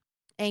friend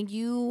and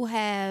you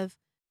have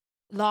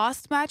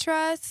lost my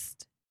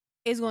trust,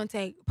 it's going to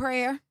take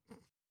prayer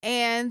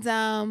and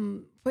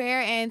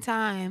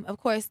time, of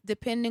course,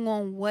 depending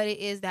on what it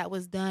is that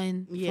was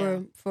done Yeah.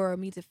 for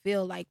me to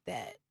feel like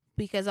that.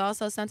 Because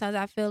also sometimes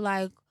I feel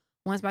like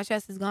once my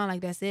trust is gone,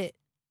 like that's it.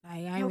 Like I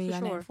ain't No, really for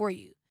got nothing sure. for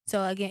you.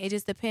 So again, it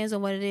just depends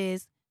on what it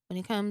is. When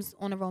it comes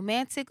on a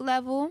romantic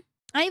level,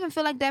 I even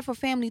feel like that for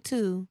family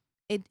too.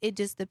 It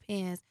just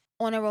depends.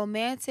 On a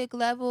romantic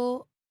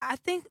level, I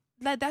think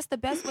that's the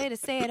best way to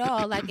say it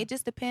all. Like it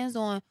just depends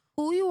on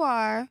who you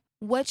are,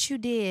 what you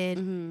did,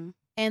 Mm-hmm.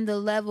 and the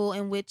level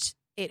in which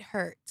it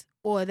hurt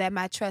or that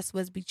my trust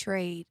was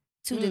betrayed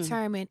to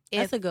determine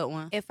That's a good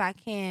one. if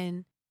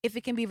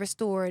it can be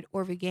restored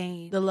or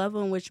regained. The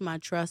level in which my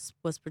trust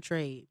was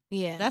portrayed.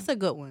 Yeah. That's a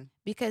good one.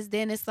 Because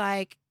then it's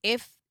like,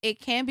 if it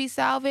can be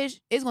salvaged,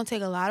 it's going to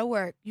take a lot of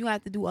work. You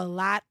have to do a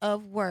lot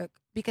of work,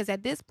 because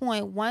at this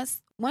point,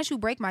 once you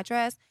break my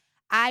trust,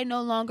 I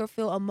no longer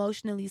feel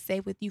emotionally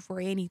safe with you for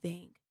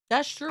anything.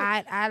 That's true.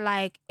 I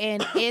like,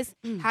 and it's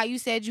how you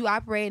said you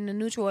operate in the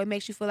neutral. It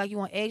makes you feel like you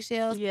on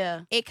eggshells.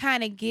 Yeah. It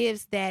kind of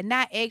gives that,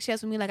 not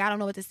eggshells for me, like I don't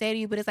know what to say to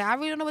you, but it's like I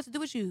really don't know what to do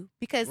with you,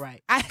 because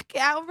Right. I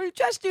don't really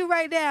trust you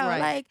right now. Right.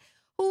 Like,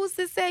 who's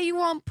to say you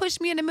won't push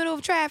me in the middle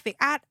of traffic?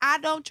 I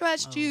don't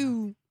trust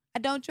you. I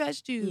don't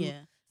trust you. Yeah.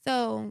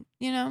 So,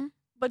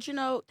 But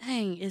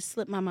dang, it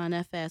slipped my mind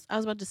that fast. I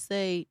was about to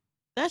say,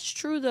 that's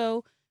true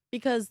though,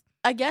 because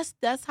I guess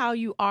that's how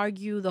you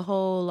argue the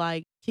whole,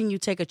 like, can you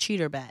take a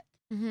cheater back?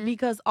 Mhm.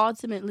 Because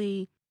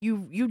ultimately,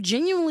 you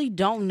genuinely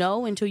don't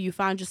know until you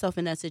find yourself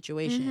in that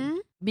situation. Mhm.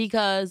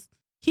 Because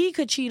he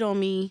could cheat on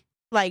me,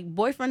 like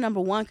boyfriend number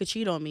 1 could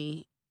cheat on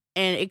me,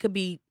 and it could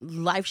be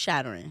life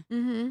shattering.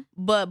 Mhm.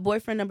 But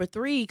boyfriend number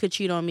 3 could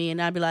cheat on me,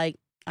 and I'd be like,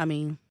 I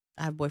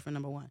have boyfriend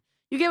number 1.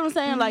 You get what I'm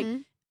saying? Like,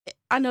 Mhm.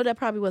 I know that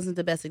probably wasn't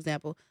the best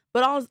example,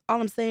 but all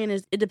I'm saying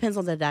is it depends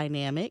on the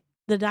dynamic.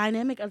 The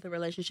dynamic of the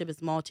relationship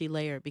is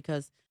multi-layered,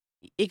 because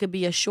it could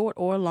be a short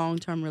or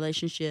long-term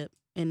relationship,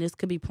 and this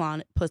could be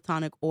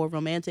platonic or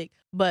romantic,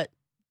 but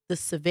the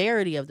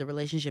severity of the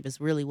relationship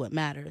is really what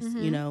matters.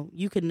 Mhm. You know,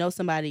 you could know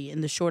somebody in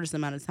the shortest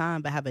amount of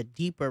time, but have a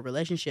deeper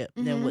relationship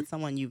than Mhm. with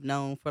someone you've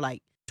known for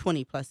like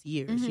 20 plus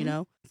years, you Mhm.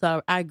 know?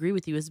 So I agree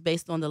with you. It's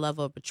based on the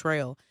level of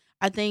betrayal.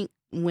 I think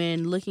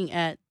when looking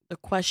at the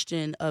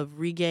question of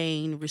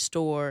regain,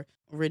 restore,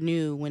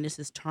 renew, when this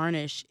is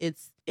tarnished, it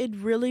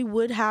really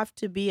would have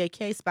to be a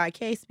case by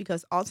case,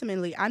 because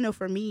ultimately, I know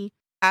for me,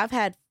 I've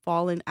had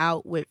fallen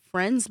out with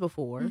friends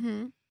before,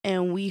 Mhm.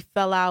 and we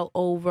fell out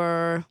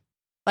over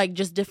like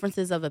just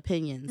differences of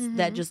opinions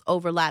that Mhm. just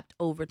overlapped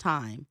over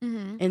time.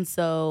 Mhm. And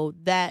so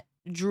that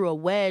drew a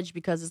wedge,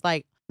 because it's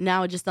like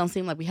now it just don't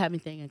seem like we have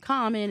anything in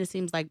common. It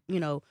seems like, you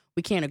know,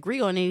 we can't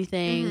agree on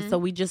anything. Mhm.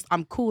 So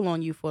I'm cool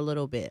on you for a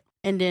little bit.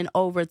 And then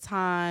over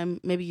time,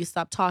 maybe you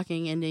stop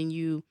talking and then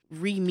you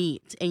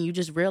re-meet and you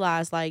just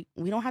realize like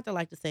we don't have to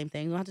like the same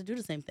thing. We don't have to do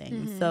the same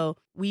thing. Mhm. So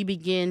we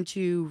begin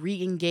to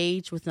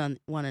re-engage with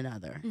one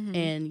another Mhm.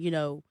 and, you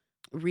know,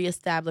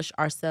 reestablish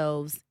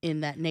ourselves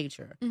in that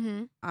nature.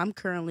 Mhm. I'm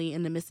currently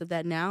in the midst of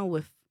that now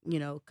with, you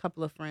know, a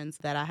couple of friends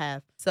that I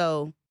have.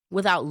 So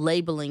without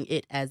labeling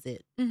it as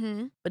it.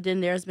 Mhm. But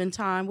then there's been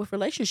time with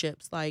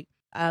relationships. Like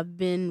I've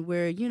been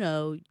where, you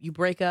know, you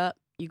break up,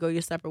 you go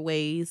your separate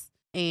ways,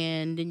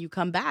 and then you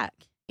come back.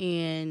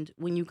 And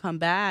when you come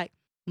back,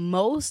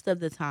 most of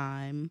the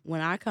time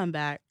when I come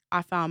back,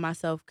 I found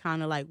myself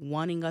kind of like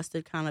wanting us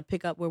to kind of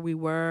pick up where we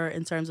were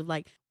in terms of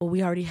like, well,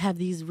 we already have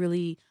these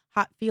really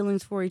hot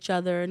feelings for each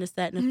other and this,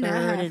 that, and the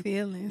third. Not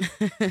feelings.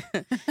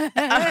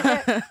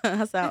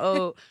 I sound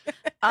old.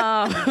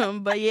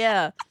 But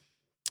yeah,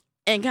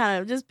 and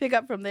kind of just pick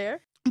up from there.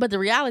 But the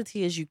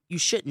reality is you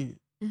shouldn't.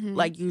 Mhm.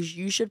 Like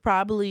you should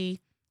probably,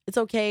 it's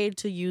okay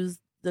to use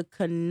the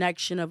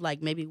connection of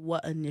like maybe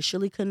what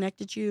initially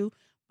connected you,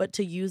 but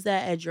to use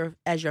that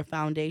as your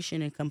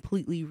foundation and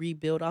completely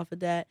rebuild off of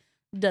that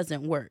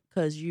doesn't work,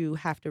 because you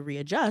have to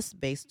readjust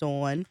based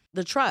on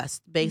the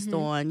trust, based Mhm.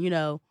 on, you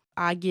know,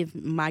 I give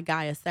my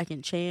guy a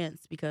second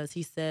chance because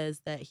he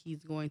says that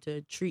he's going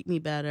to treat me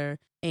better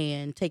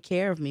and take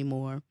care of me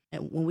more.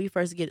 And when we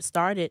first get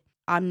started,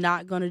 I'm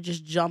not going to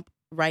just jump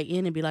right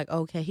in and be like,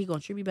 okay, he going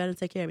to treat me better and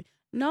take care of me.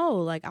 No,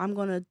 like I'm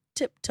going to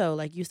tiptoe,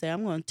 like you say,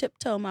 I'm going to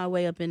tiptoe my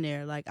way up in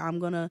there. Like I'm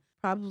going to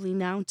probably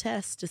now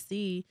test to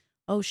see,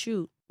 oh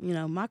shoot, you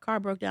know, my car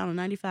broke down on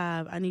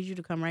 95. I need you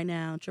to come right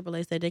now.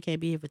 AAA said they can't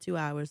be here for 2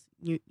 hours.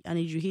 I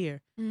need you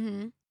here.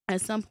 Mhm.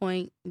 At some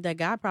point, that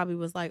guy probably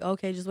was like,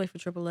 okay, just wait for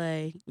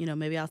AAA. You know,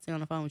 maybe I'll stay on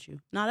the phone with you.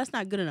 No, that's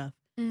not good enough.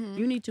 Mhm.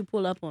 You need to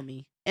pull up on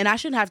me. And I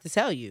shouldn't have to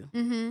tell you.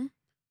 Mhm.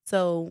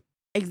 So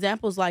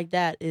examples like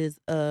that is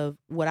of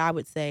what I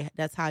would say.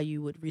 That's how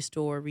you would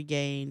restore,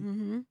 regain,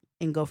 Mhm.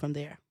 and go from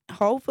there.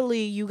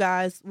 Hopefully you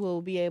guys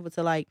will be able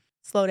to like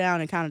slow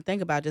down and kind of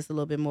think about this a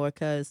little bit more,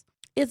 because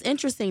it's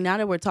interesting now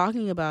that we're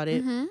talking about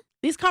it. Mhm.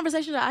 These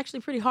conversations are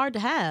actually pretty hard to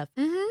have,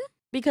 Mhm.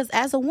 because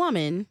as a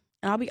woman,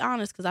 and I'll be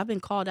honest, because I've been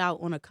called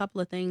out on a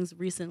couple of things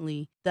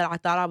recently that I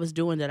thought I was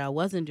doing that I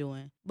wasn't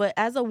doing. But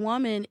as a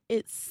woman,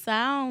 it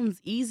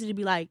sounds easy to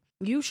be like,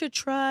 you should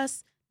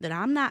trust that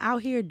I'm not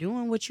out here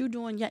doing what you're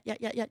doing. Yet.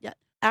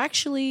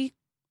 Actually,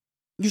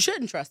 you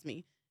shouldn't trust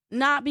me.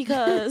 Not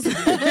because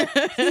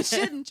You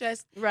shouldn't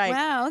trust. right.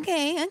 Wow.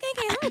 Okay.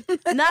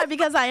 Okay. Not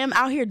because I am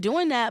out here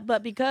doing that,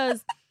 but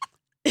because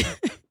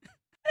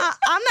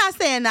I'm not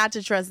saying not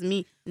to trust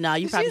me. No,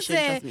 you probably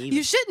shouldn't trust me either.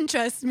 You shouldn't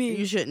trust me.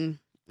 You shouldn't.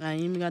 I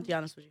ain't even gonna be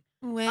honest with you.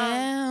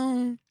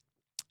 Well.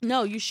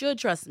 No, you should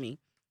trust me.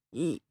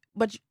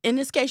 But in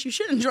this case, you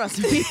shouldn't trust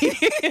me.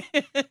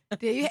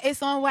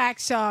 It's on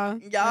wax, y'all.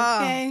 Yeah.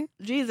 Okay.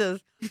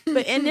 Jesus.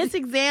 But in this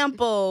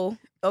example,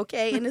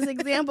 okay, this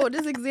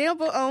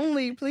example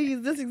only,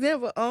 please, this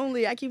example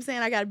only. I keep saying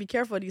I got to be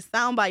careful of these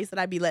sound bites that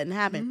I be letting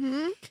happen.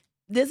 Mhm.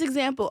 This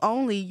example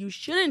only, you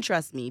shouldn't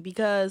trust me,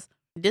 because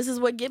this is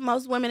what get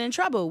most women in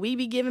trouble. We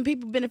be giving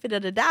people benefit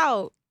of the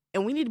doubt,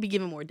 and we need to be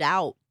giving more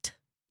doubt.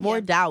 More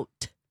Yeah.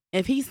 doubt.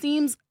 If he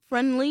seems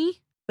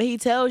friendly, but he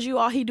tells you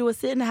all he do is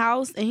sit in the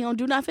house and he don't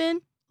do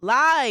nothing,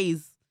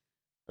 lies.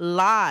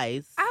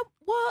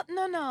 Well,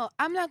 no.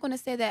 I'm not going to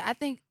say that. I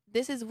think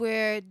this is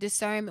where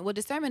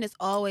discernment is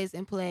always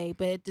in play,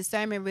 but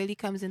discernment really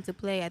comes into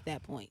play at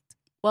that point.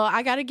 Well,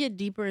 I got to get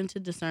deeper into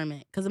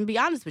discernment, because I'm going to be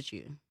honest with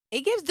you.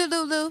 It gives the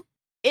Lulu.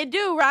 It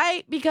do,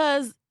 right?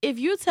 Because if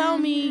you tell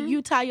me Mhm.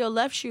 you tie your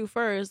left shoe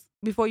first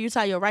before you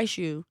tie your right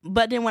shoe,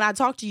 but then when I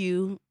talk to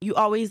you,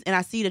 and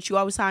I see that you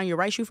always tying your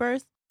right shoe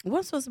first, what am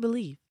I supposed to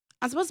believe?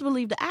 I'm supposed to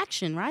believe the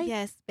action, right?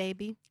 Yes,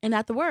 baby. And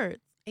not the words.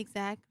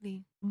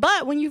 Exactly.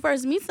 But when you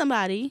first meet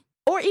somebody,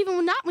 or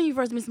even not when you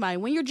first meet somebody,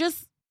 when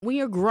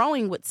you're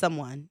growing with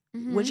someone,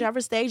 Mhm. whichever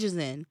stage is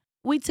in,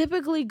 we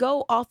typically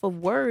go off of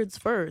words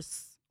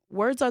first.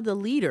 Words are the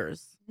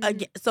leaders. Mhm.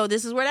 Again, so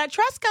this is where that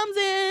trust comes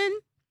in,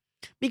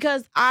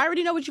 because I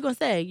already know what you're gonna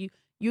say.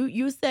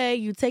 You say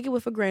you take it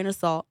with a grain of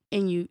salt,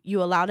 and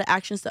you allow the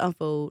actions to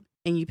unfold,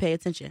 and you pay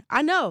attention.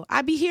 I know.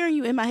 I be hearing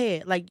you in my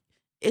head. Like,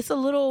 it's a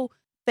little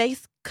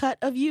face cut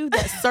of you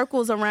that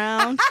circles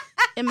around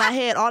in my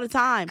head all the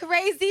time.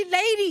 Crazy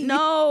lady.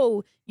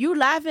 No, you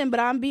laughing, but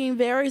I'm being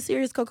very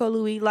serious, Coco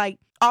Louie. Like,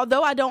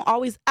 although I don't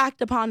always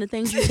act upon the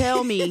things you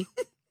tell me,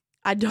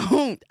 I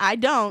don't.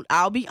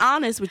 I'll be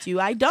honest with you.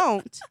 I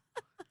don't.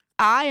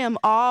 I am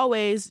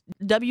always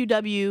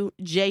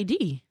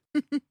WWJD.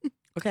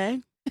 Okay?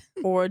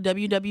 Or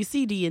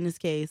WWCD in this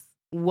case.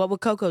 What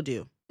would Coco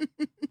do?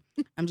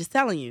 I'm just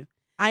telling you.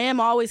 I am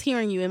always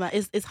hearing you in my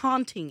it's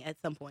haunting at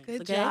some point.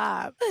 Good okay?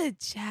 job. Good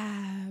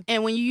job.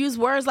 And when you use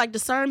words like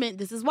discernment,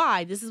 this is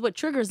why. This is what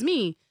triggers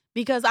me.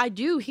 Because I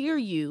do hear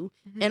you,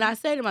 and I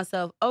say to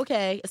myself,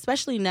 okay,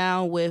 especially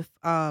now with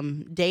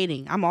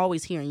dating, I'm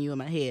always hearing you in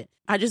my head.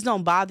 I just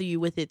don't bother you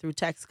with it through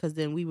text because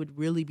then we would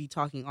really be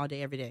talking all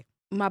day, every day.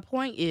 My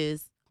point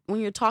is,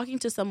 when you're talking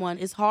to someone,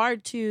 it's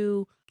hard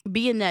to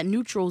be in that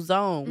neutral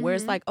zone where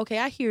it's like, okay,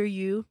 I hear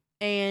you,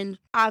 and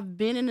I've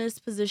been in this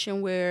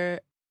position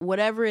where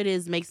whatever it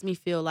is makes me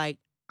feel like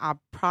I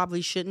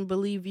probably shouldn't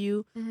believe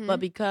you,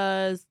 but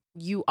because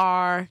you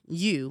are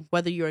you,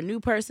 whether you're a new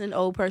person,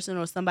 old person,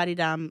 or somebody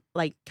that I'm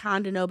like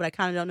kind of know, but I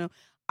kind of don't know.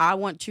 I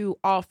want to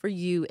offer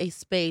you a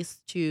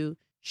space to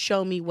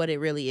show me what it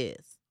really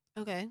is.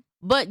 Okay.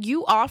 But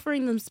you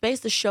offering them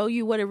space to show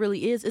you what it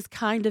really is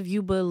kind of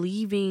you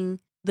believing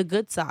the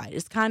good side.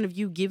 It's kind of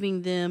you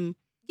giving them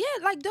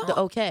the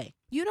okay.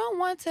 You don't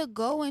want to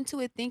go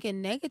into it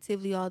thinking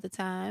negatively all the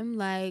time.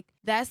 Like,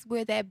 that's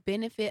where that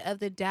benefit of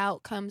the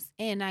doubt comes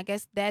in. I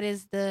guess that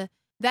is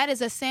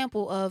a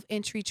sample of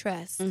entry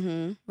trust,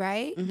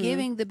 right?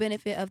 Giving the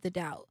benefit of the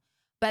doubt.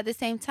 But at the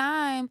same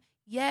time,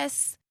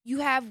 yes, you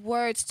have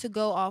words to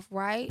go off,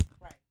 right?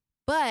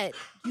 But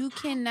you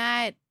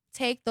cannot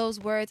take those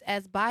words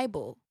as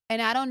Bible.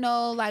 And I don't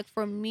know, like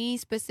for me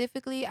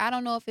specifically, I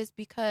don't know if it's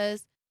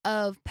because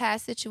of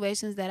past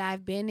situations that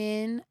I've been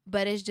in,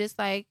 but it's just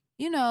like,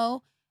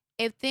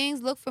 if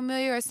things look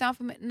familiar or sound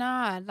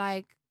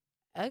familiar,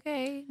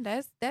 okay,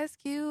 that's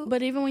cute.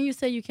 But even when you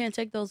say you can't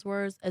take those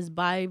words as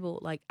Bible,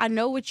 like I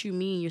know what you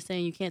mean. You're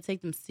saying you can't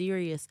take them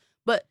serious,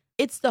 but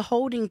it's the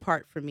holding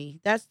part for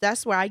me.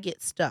 That's where I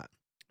get stuck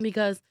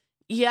because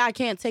I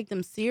can't take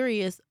them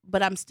serious,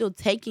 but I'm still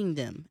taking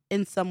them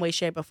in some way,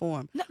 shape, or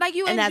form. Like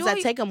you, and enjoy, as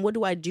I take them, what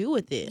do I do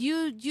with it?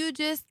 You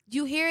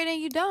hear it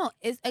and you don't.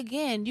 It's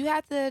again, you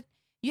have to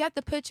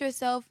put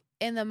yourself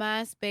in the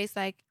mind space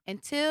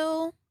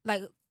until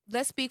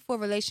let's speak for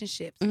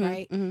relationships,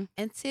 right?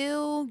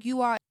 Until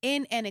you are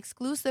in an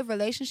exclusive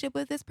relationship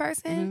with this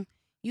person,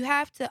 you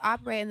have to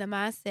operate in the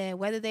mindset,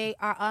 whether they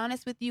are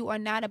honest with you or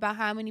not about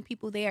how many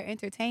people they are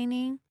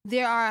entertaining.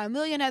 There are a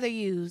million other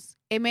yous.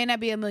 It may not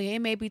be a million. It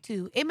may be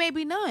two. It may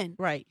be none.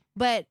 Right.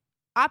 But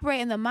operate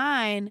in the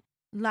mind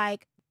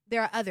like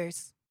there are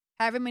others.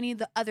 However many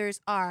the others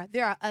are,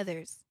 there are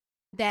others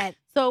that.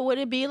 So would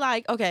it be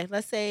like, okay,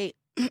 let's say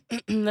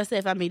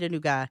if I meet a new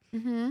guy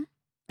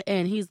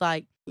and he's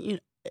like,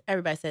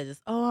 everybody says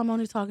this, oh, I'm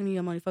only talking to you.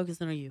 I'm only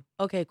focusing on you.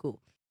 Okay, cool.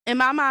 In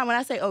my mind, when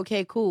I say,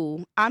 okay,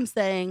 cool, I'm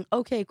saying,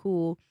 okay,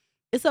 cool.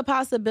 It's a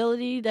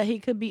possibility that he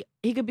could be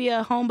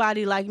a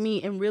homebody like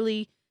me and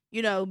really,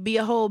 be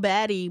a whole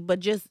baddie, but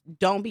just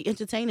don't be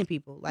entertaining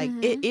people. Like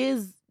that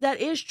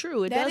is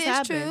true. It does happen.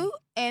 That is true.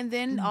 And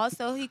then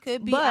also he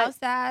could be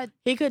outside.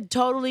 He could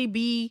totally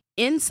be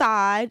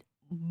inside,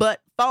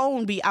 but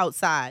phone be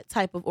outside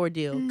type of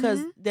ordeal.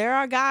 Because there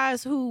are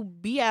guys who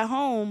be at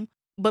home,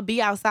 but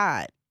be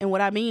outside. And what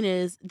I mean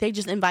is they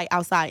just invite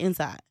outside,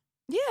 inside.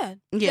 Yeah.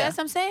 That's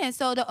what I'm saying.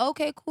 So the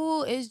okay,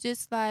 cool is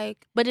just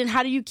like. But then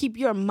how do you keep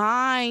your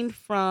mind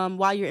from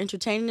while you're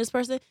entertaining this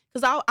person?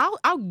 Because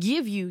I'll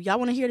give you. Y'all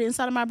want to hear the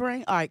inside of my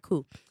brain? All right,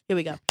 cool. Here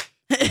we go.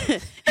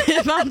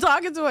 If I'm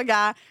talking to a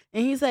guy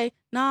and he say,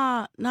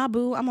 nah,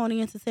 boo, I'm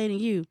only entertaining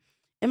you.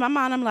 In my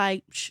mind, I'm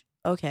like,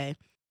 okay.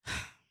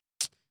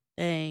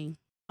 Dang.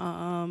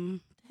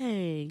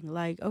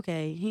 Like,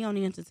 okay, he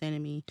only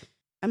entertaining me.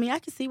 I mean, I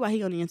can see why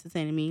he only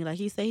entertaining me. Like,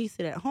 he say he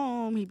sit at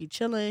home, he be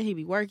chilling, he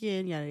be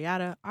working, yada,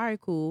 yada. All right,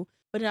 cool.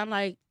 But then I'm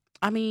like,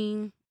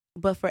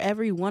 but for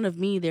every one of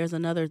me, there's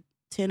another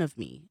 10 of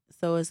me.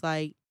 So it's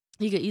like,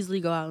 he could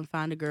easily go out and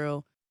find a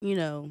girl,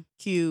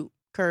 cute,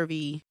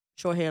 curvy,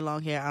 short hair,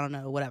 long hair, I don't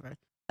know, whatever.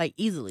 Like,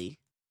 easily.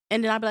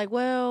 And then I'd be like,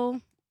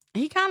 well,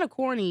 he kind of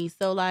corny.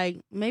 So, like,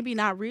 maybe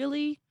not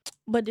really.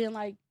 But then,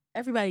 like,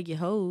 everybody get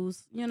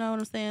hoes, you know what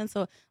I'm saying?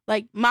 So,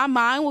 like, my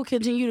mind will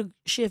continue to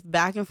shift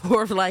back and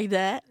forth like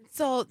that.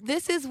 So,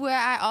 this is where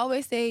I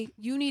always say,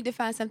 you need to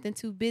find something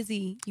too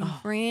busy,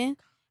 friend.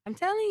 I'm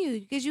telling you,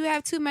 because you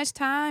have too much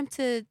time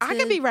to... I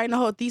could be writing a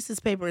whole thesis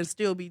paper and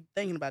still be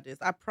thinking about this.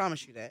 I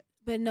promise you that.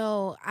 But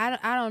no, I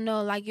don't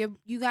know. Like,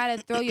 you got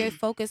to throw your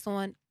focus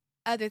on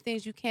other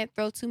things. You can't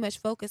throw too much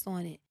focus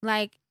on it.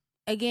 Like,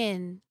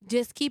 again,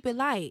 just keep it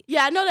light.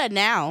 Yeah, I know that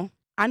now.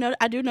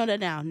 I do know that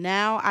now.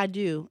 Now I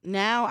do.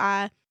 Now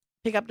I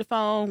pick up the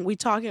phone. We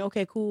talking.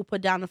 Okay, cool.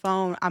 Put down the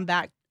phone. I'm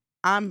back.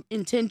 I'm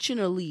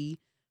intentionally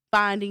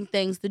finding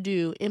things to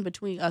do in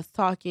between us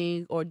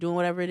talking or doing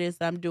whatever it is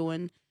that I'm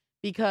doing.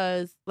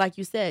 Because like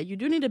you said, you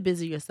do need to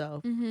busy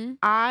yourself.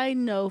 I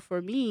know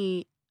for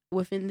me,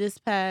 within this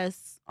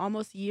past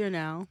almost a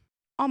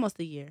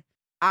year,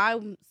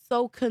 I'm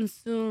so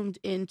consumed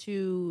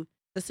into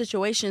the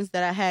situations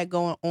that I had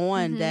going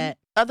on that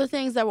other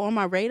things that were on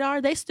my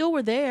radar, they still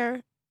were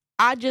there.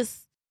 I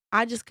just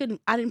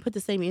couldn't, I didn't put the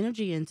same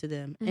energy into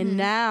them. And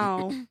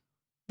now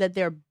that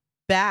they're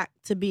back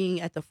to being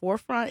at the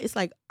forefront, it's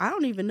like, I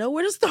don't even know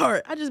where to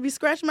start. I just be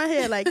scratching my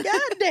head like,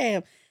 God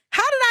damn,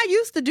 how did I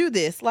used to do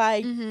this?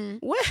 Like,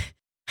 what?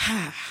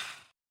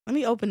 Let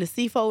me open the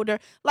C folder.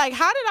 Like,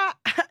 how did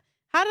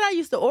I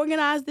used to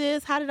organize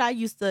this? How did I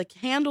used to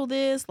handle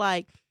this?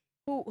 Like,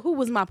 who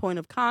was my point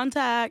of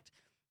contact?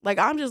 Like,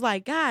 I'm just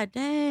like, God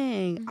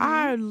dang,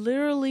 I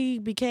literally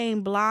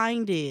became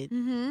blinded.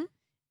 And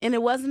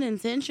it wasn't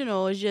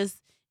intentional. It's just,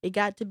 it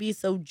got to be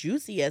so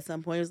juicy at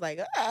some point. It was like,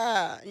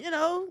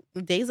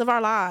 days of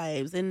our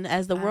lives. And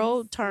as the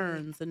world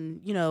turns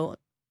and,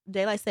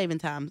 daylight saving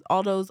times,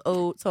 all those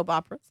old soap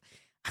operas.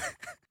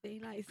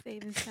 Daylight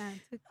saving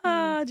time.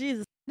 Oh,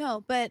 Jesus.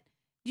 No, but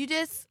you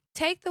just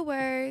take the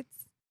words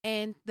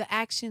and the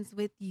actions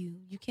with you.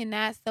 You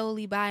cannot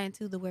solely buy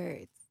into the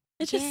words.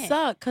 It just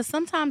sucks because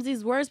sometimes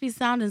these words be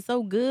sounding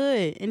so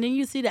good. And then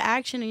you see the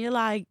action and you're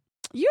like,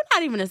 you're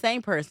not even the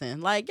same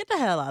person. Like, get the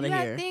hell out of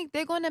here. I think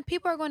people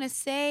are going to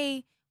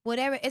say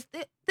whatever.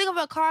 Think of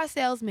a car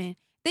salesman.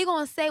 They're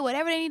going to say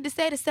whatever they need to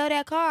say to sell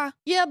that car.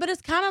 Yeah, but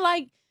it's kind of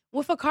like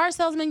with a car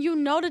salesman, you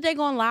know that they're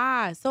going to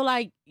lie. So,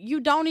 like,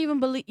 you don't even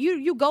believe.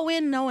 You go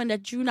in knowing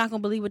that you're not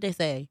going to believe what they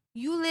say.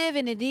 You live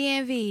in the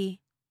DMV.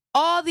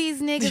 All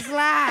these niggas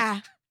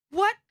lie.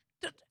 What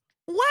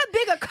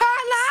bigger car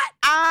lot?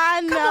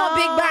 I know. Come on,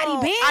 big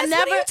body Benz.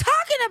 What are you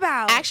talking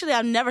about? Actually,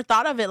 I've never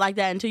thought of it like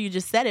that until you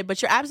just said it.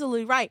 But you're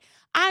absolutely right.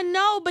 I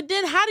know, but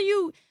then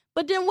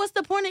what's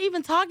the point of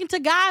even talking to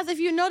guys if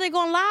you know they're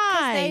going to lie?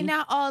 Because they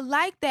not all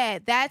like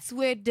that. That's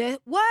where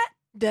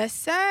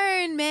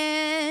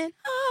discernment.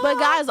 But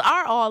guys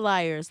are all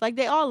liars. Like,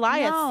 they all lie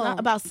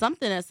about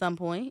something at some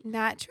point.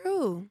 Not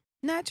true.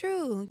 Not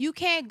true. You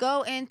can't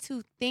go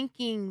into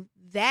thinking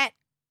that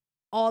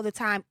all the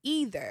time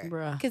either.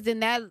 Bruh. Because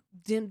then that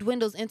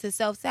dwindles into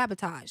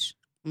self-sabotage.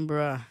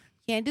 Bruh.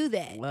 Can't do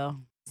that. Well,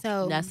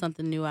 so that's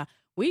something new.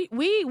 We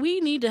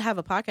need to have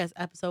a podcast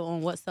episode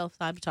on what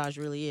self-sabotage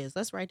really is.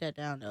 Let's write that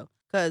down, though.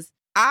 Because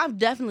I've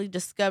definitely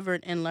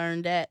discovered and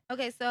learned that.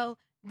 Okay, so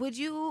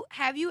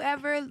have you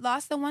ever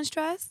lost someone's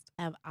trust?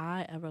 Have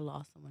I ever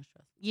lost someone's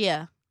trust?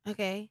 Yeah.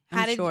 Okay.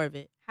 I'm sure of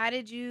it. How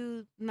did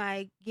you,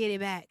 get it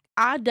back?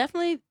 I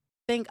definitely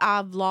think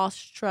I've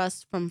lost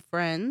trust from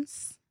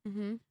friends.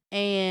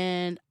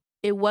 And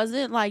it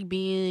wasn't like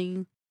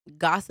being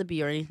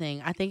gossipy or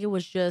anything. I think it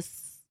was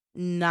just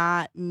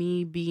not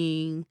me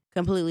being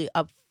completely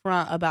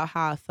upfront about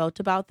how I felt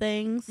about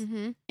things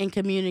and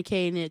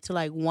communicating it to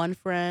like one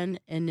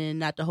friend and then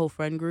not the whole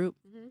friend group.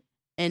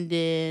 And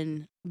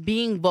then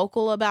being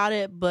vocal about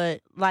it, but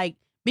like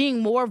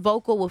being more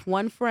vocal with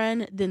one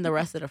friend than the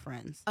rest of the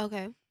friends.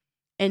 Okay.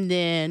 And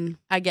then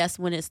I guess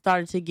when it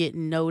started to get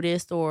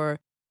noticed or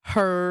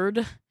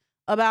heard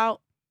about,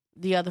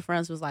 the other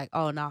friends was like,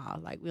 oh, nah,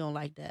 like, we don't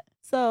like that.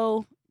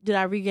 So did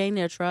I regain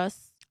their trust?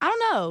 I don't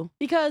know.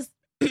 Because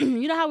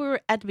you know how we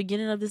were at the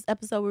beginning of this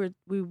episode,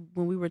 when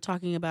we were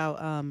talking about,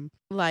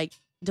 like,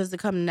 does it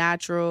come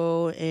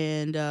natural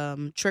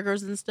and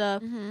triggers and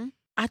stuff?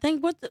 I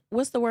think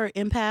what's the word?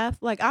 Empath?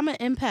 Like, I'm an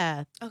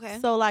empath. Okay.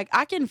 So, like,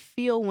 I can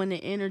feel when the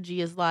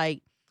energy is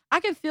like, I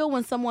can feel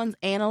when someone's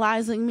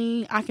analyzing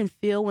me. I can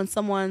feel when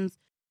someone's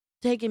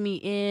taking me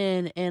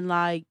in and,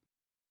 like,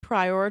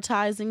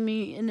 prioritizing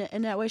me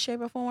in that way, shape,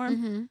 or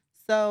form.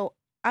 So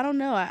I don't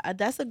know.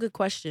 That's a good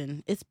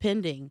question. It's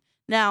pending.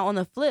 Now on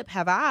the flip,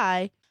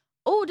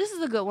 this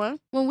is a good one.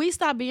 When we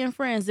stopped being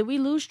friends, did we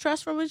lose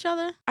trust from each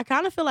other? I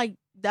kind of feel like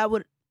that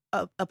would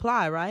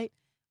apply, right?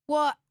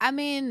 Well, I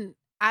mean,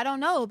 I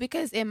don't know,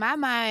 because in my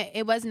mind,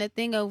 it wasn't a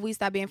thing of we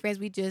stopped being friends.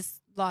 We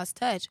just lost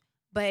touch.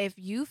 But if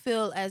you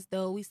feel as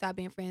though we stopped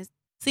being friends.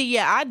 See,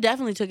 yeah, I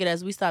definitely took it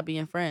as we stopped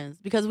being friends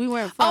because we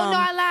weren't from. Oh, no,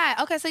 I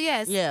lied. Okay, so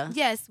yes. Yeah.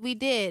 Yes, we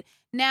did.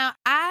 Now,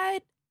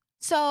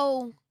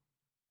 so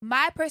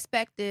my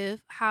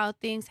perspective, how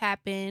things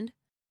happened,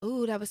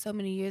 that was so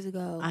many years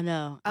ago. I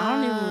know. I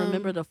don't even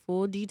remember the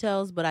full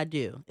details, but I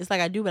do. It's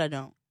like I do, but I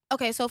don't.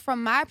 Okay, so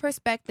from my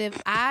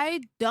perspective, I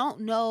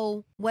don't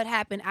know what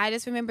happened. I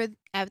just remember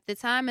at the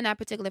time in that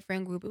particular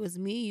friend group, it was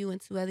me, you,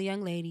 and two other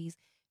young ladies.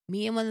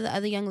 Me and one of the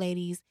other young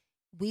ladies,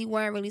 we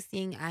weren't really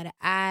seeing eye to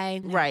eye.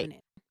 Right.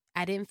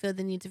 I didn't feel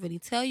the need to really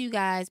tell you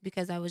guys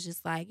because I was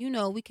just like,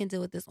 we can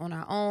deal with this on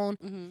our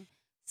own.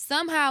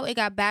 Somehow it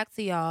got back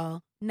to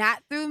y'all,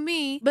 not through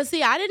me. But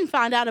see, I didn't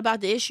find out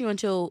about the issue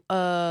until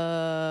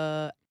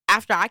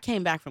after I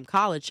came back from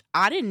college.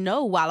 I didn't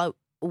know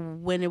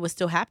when it was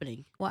still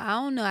happening. Well, I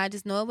don't know. I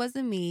just know it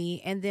wasn't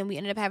me. And then we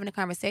ended up having a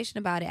conversation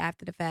about it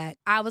after the fact.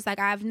 I was like,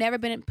 I've never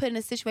been put in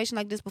a situation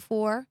like this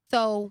before.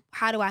 So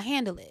how do I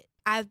handle it?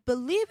 I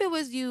believe it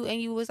was you,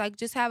 and you was like,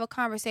 just have a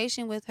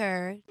conversation with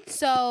her.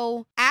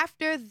 So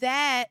after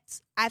that,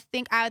 I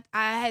think I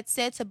had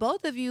said to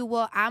both of you,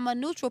 well, I'm a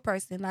neutral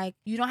person. Like,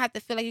 you don't have to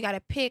feel like you got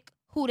to pick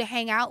who to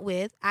hang out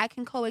with. I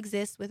can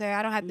coexist with her.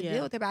 I don't have to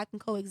deal with her, but I can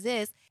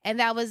coexist. And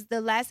that was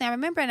the last thing I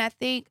remember. And I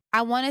think,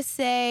 I want to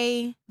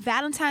say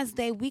Valentine's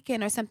Day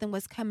weekend or something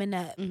was coming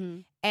up. Mm-hmm.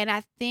 And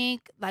I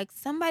think like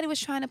somebody was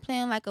trying to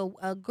plan like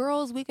a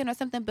girls' weekend or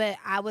something, but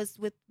I was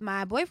with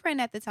my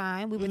boyfriend at the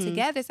time. We were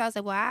together. So I was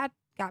like, well, I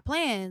got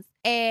plans.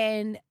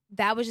 And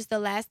that was just the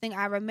last thing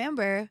I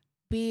remember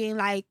being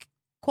like,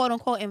 quote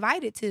unquote,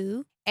 invited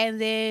to.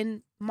 And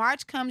then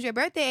March comes, your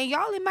birthday, and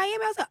y'all in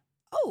Miami. I was like,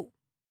 oh,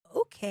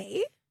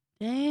 okay.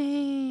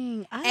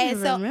 Dang, I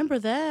remember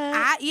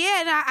that.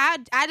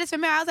 I just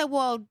remember, I was like,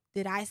 well,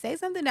 did I say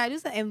something? Did I do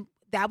something? And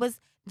that was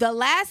the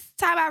last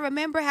time I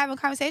remember having a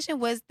conversation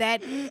was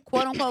that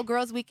quote unquote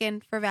girls'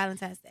 weekend for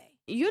Valentine's Day.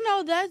 You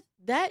know,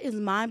 that is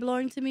mind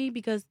blowing to me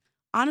because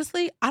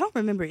honestly, I don't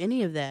remember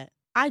any of that.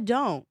 I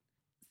don't.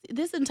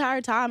 This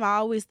entire time, I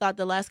always thought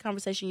the last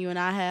conversation you and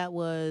I had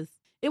was,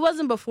 it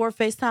wasn't before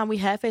FaceTime. We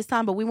had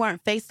FaceTime, but we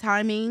weren't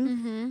FaceTiming.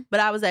 Mm-hmm. But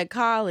I was at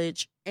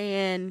college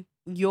and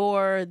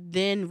your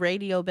then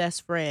radio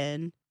best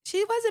friend.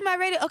 She wasn't my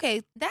radio.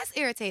 Okay, that's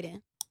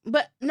irritating.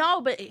 But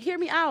hear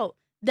me out.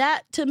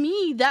 That, to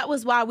me, that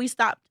was why we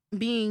stopped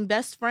being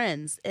best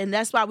friends. And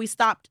that's why we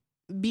stopped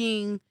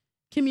being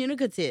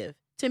communicative,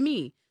 to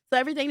me. So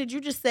everything that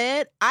you just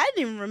said, I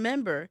didn't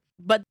remember.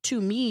 But to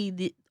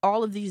me,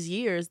 all of these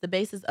years, the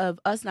basis of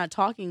us not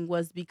talking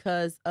was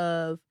because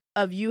of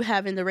you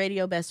having the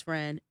radio best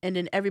friend. And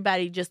then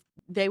everybody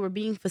they were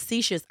being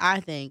facetious, I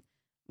think,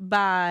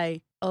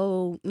 by,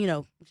 oh, you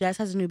know, Jazz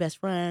has a new best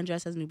friend.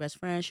 Jazz has a new best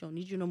friend. She don't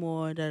need you no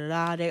more. Da da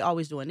da. They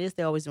always doing this.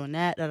 They always doing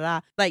that. Da da da.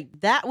 Like,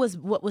 that was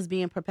what was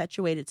being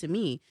perpetuated to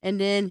me. And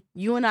then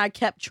you and I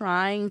kept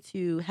trying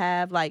to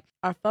have like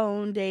our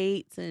phone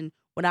dates and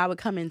when I would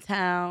come in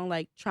town,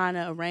 like trying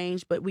to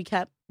arrange, but we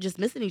kept just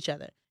missing each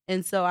other.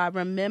 And so I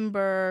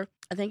remember,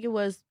 I think it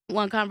was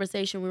one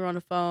conversation, we were on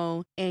the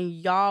phone and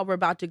y'all were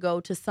about to go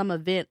to some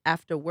event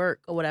after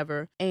work or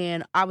whatever.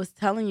 And I was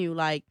telling you,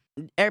 like,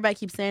 everybody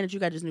keeps saying that you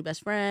got this new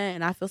best friend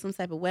and I feel some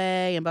type of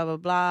way and blah, blah,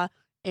 blah.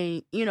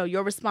 And, you know,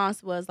 your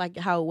response was like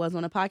how it was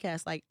on the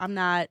podcast. Like, I'm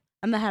not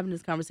having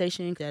this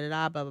conversation, da, da,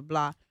 da, blah, blah,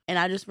 blah. And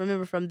I just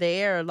remember from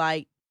there,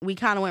 like, we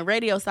kind of went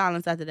radio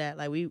silence after that.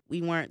 Like, we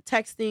weren't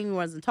texting, we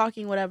wasn't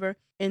talking, whatever.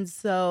 And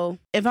so,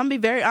 if I'm being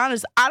very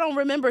honest, I don't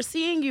remember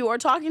seeing you or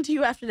talking to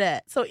you after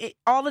that. So,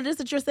 all of this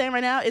that you're saying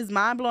right now is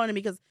mind-blowing to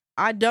me because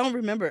I don't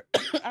remember.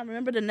 I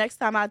remember the next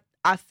time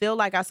I feel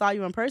like I saw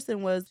you in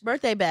person was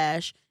Birthday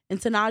Bash, and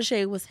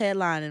Tinashe was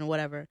headlining or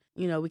whatever.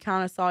 You know, we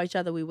kind of saw each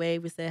other, we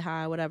waved, we said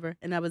hi, whatever,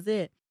 and that was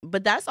it.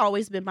 But that's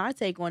always been my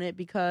take on it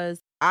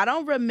because I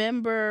don't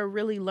remember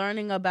really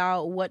learning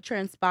about what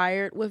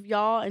transpired with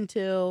y'all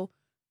until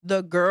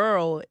the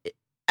girl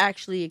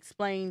actually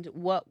explained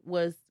what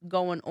was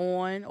going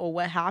on or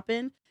what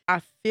happened.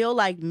 I feel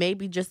like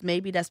maybe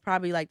that's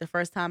probably like the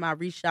first time I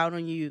reached out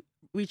to you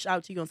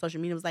on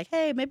social media. It was like,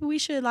 hey, maybe we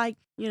should, like,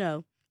 you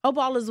know, hope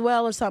all is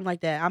well or something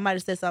like that. I might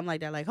have said something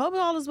like that, like, hope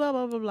all is well,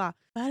 blah, blah, blah.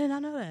 But I did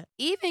not know that.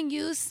 Even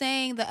you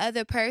saying the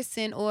other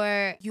person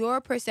or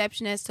your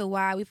perception as to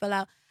why we fell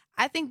out,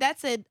 I think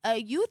that's a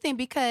you thing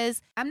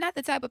because I'm not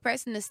the type of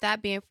person to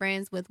stop being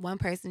friends with one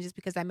person just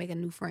because I make a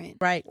new friend.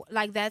 Right.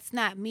 Like, that's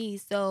not me.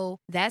 So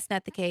that's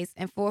not the case.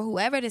 And for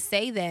whoever to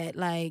say that,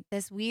 like,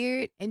 that's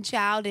weird and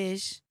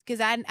childish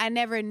because I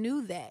never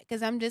knew that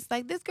because I'm just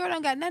like, this girl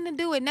don't got nothing to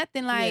do with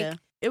nothing. Like, yeah.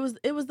 It was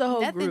the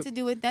whole nothing group. to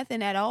do with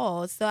nothing at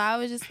all. So I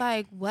was just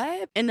like,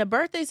 what? In the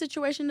birthday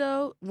situation,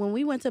 though, when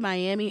we went to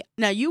Miami,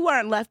 now you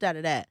weren't left out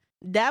of that.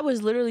 That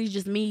was literally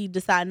just me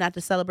deciding not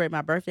to celebrate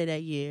my birthday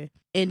that year.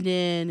 And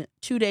then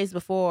 2 days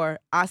before,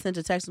 I sent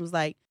a text and was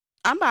like,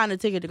 I'm buying a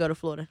ticket to go to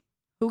Florida.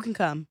 Who can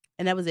come?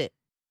 And that was it.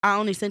 I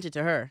only sent it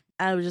to her.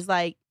 I was just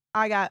like,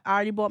 I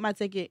already bought my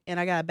ticket and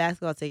I got a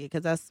basketball ticket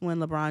because that's when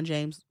LeBron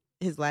James,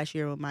 his last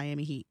year with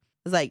Miami Heat.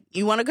 I was like,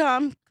 you want to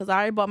come? Because I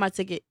already bought my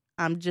ticket.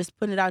 I'm just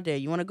putting it out there.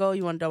 You want to go?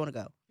 You don't want to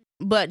go?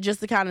 But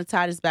just to kind of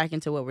tie this back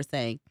into what we're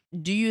saying,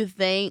 do you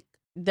think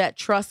that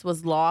trust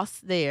was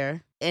lost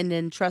there and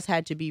then trust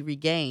had to be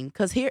regained?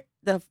 Because here,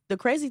 the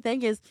crazy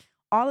thing is,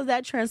 all of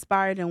that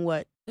transpired in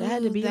what? It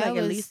had to be like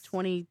at least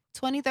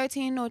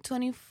 2013 or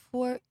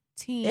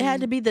 2014. It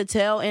had to be the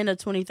tail end of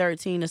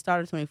 2013, the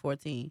start of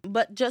 2014.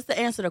 But just to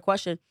answer the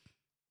question,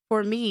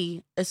 for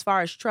me, as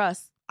far as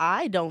trust,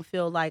 I don't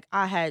feel like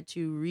I had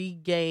to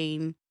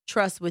regain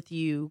trust with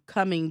you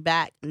coming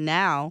back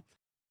now.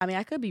 I mean,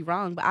 I could be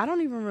wrong, but I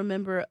don't even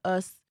remember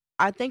us.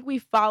 I think we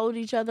followed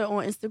each other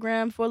on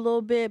Instagram for a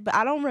little bit, but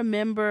I don't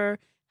remember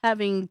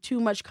having too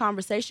much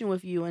conversation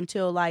with you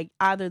until like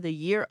either the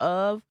year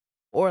of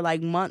or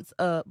like months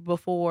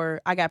before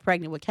I got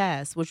pregnant with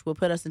Cass, which will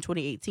put us in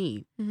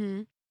 2018.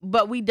 Mm-hmm.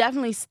 But we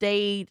definitely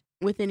stayed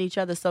within each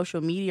other's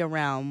social media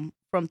realm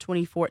from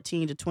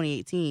 2014 to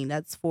 2018.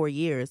 That's 4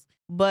 years.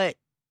 But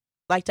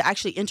like to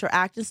actually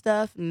interact and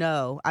stuff,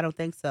 no, I don't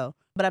think so.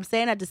 But I'm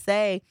saying that to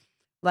say,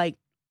 like,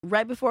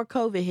 right before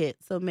COVID hit,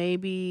 so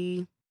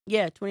maybe,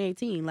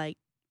 2018, like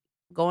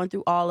going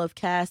through all of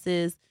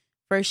Cass's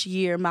first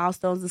year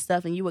milestones and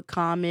stuff, and you would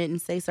comment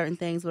and say certain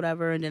things,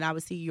 whatever, and then I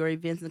would see your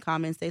events and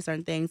comment and say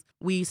certain things.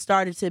 We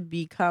started to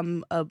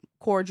become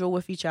cordial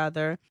with each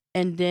other,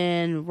 and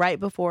then right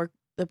before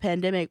the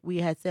pandemic, we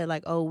had said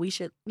like, oh, we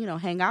should,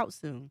 hang out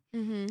soon.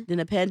 Mm-hmm. Then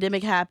the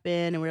pandemic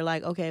happened, and we were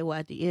like, okay, well,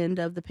 at the end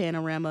of the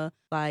panorama,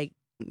 like,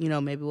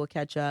 maybe we'll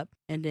catch up.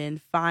 And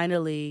then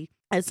finally,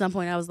 at some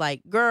point, I was like,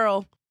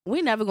 girl,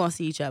 we never gonna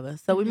see each other,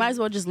 so we might as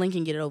well just link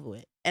and get it over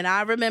with. And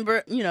I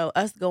remember,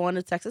 us going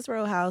to Texas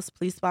Roadhouse.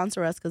 Please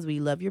sponsor us because we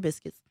love your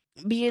biscuits.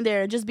 Being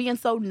there and just being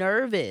so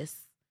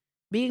nervous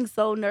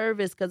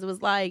because it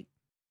was like,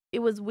 it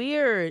was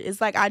weird.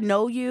 It's like, I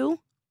know you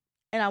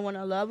and I want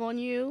to love on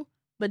you,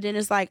 but then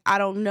it's like, I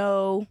don't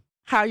know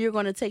how you're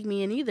going to take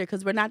me in either,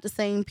 because we're not the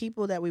same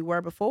people that we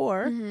were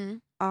before.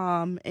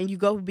 Mm-hmm. And you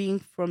go being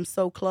from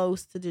so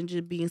close to then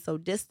just being so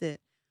distant.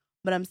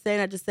 But I'm saying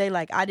that to say,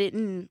 like,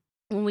 when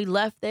we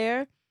left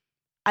there,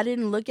 I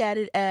didn't look at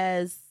it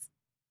as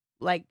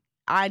like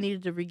I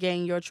needed to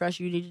regain your trust,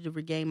 you needed to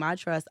regain my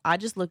trust. I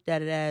just looked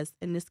at it as,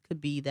 and this could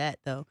be that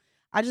though,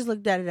 I just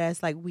looked at it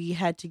as like we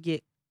had to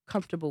get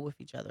comfortable with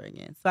each other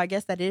again. So I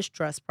guess that is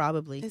trust,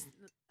 probably.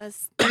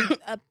 It's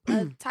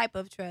a type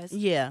of trust.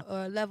 Yeah.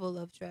 Or a level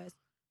of trust.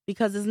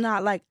 Because it's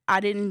not like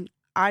I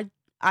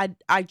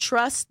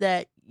trust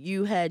that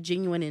you had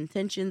genuine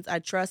intentions. I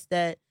trust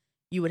that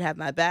you would have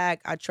my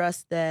back. I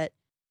trust that,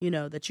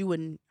 that you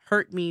wouldn't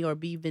hurt me or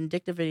be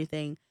vindictive or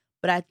anything.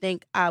 But I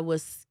think I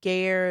was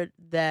scared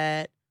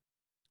that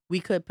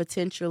we could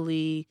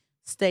potentially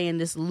stay in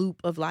this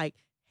loop of like,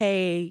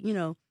 hey,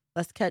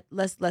 let's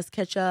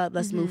catch up,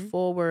 let's move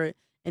forward,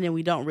 and then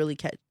we don't really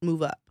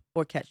move up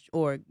or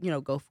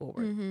go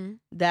forward. Mm-hmm.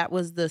 That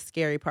was the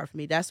scary part for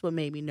me. That's what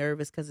made me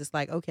nervous, because it's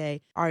like,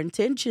 okay, our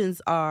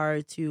intentions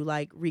are to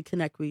like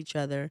reconnect with each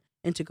other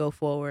and to go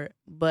forward,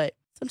 but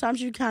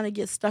sometimes you kind of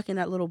get stuck in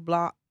that little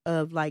block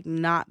of like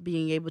not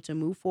being able to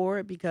move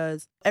forward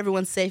because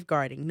everyone's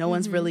safeguarding. No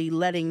one's really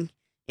letting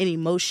any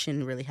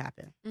motion really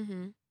happen.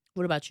 Mm-hmm.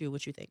 What about you?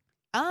 What you think?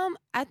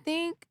 I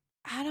think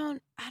I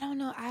don't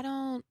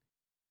know.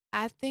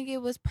 I think it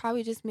was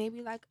probably just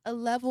maybe like a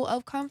level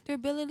of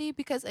comfortability,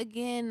 because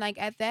again,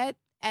 like at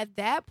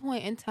that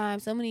point in time,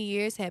 so many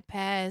years had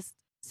passed.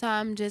 So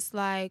I'm just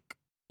like,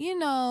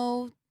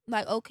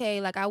 like, okay,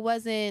 like I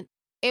wasn't,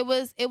 it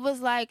was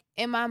like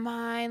in my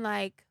mind,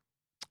 like,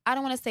 I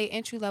don't want to say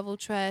entry level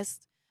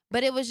trust,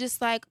 but it was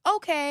just like,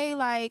 okay,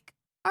 like,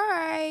 all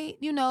right,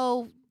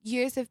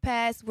 years have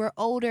passed. We're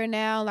older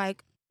now,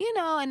 like,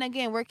 and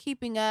again, we're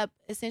keeping up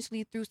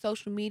essentially through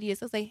social media.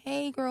 So it's like,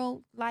 hey,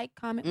 girl, like,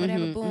 comment,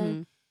 whatever, boom.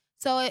 Mm-hmm.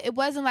 So it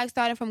wasn't like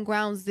starting from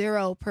ground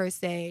zero per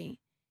se.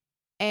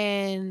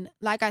 And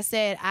like I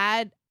said,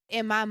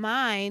 in my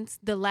mind,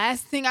 the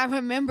last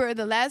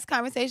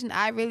conversation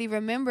I really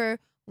remember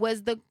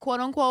was the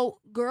quote unquote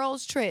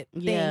girls trip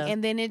thing. Yeah.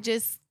 And then it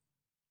just,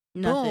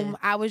 Nothing. boom,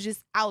 I was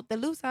just out the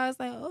loose. I was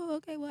like, oh,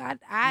 okay, well,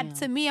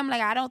 to me, I'm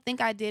like, I don't think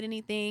I did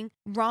anything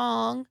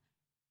wrong.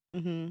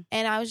 Mm-hmm.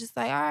 And I was just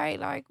like, all right,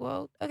 like,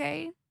 well,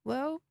 okay,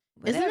 well,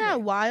 whatever. Isn't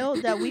that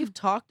wild that we've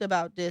talked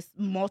about this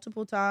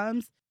multiple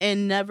times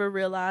and never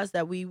realized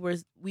that we were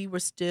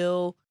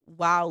still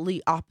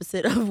wildly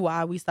opposite of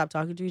why we stopped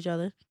talking to each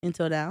other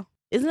until now?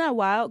 Isn't that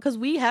wild? Because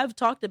we have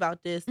talked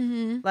about this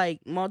like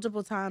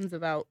multiple times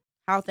about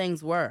how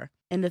things were.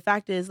 And the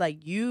fact is,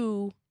 like,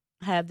 you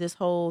have this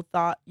whole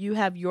thought, you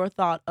have your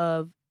thought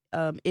of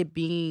it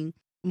being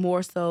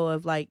more so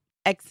of like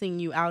Xing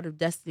you out of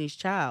Destiny's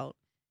Child.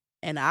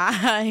 And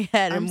I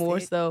had it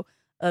more so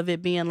of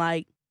it being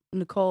like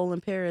Nicole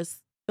and Paris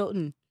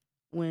Hilton.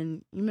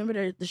 When you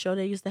remember the show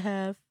they used to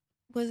have?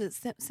 Was it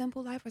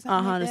Simple Life or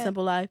something like that? The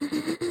Simple Life.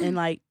 And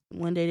like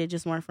one day they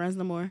just weren't friends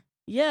no more.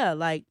 Yeah,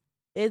 like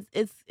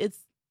it's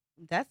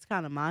that's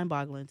kind of mind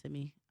boggling to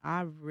me.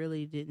 I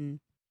really didn't.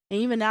 And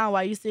even now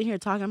while you sit here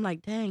talking, I'm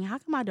like, dang, how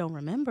come I don't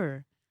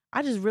remember?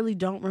 I just really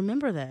don't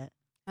remember that.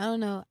 I don't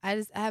know.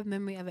 I have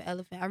memory of an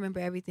elephant. I remember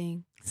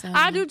everything. So.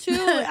 I do too.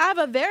 I have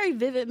a very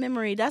vivid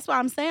memory. That's why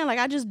I'm saying, like,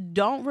 I just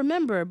don't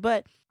remember.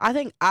 But I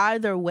think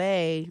either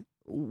way,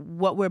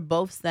 what we're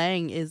both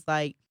saying is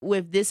like,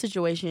 with this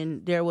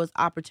situation, there was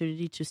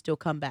opportunity to still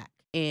come back.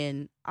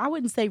 And I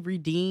wouldn't say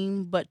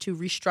redeem, but to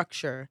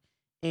restructure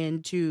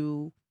and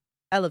to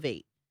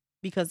elevate.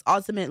 Because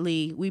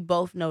ultimately, we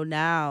both know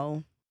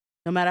now,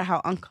 no matter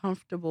how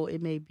uncomfortable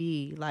it may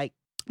be, like,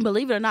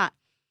 believe it or not,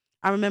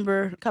 I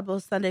remember a couple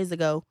of Sundays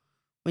ago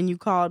when you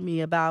called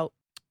me about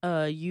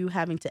you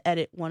having to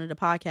edit one of the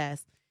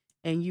podcasts,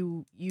 and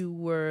you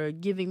were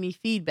giving me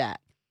feedback.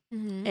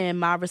 Mm-hmm. And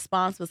my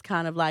response was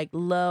kind of like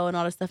low and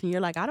all this stuff. And you're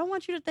like, I don't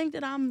want you to think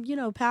that I'm,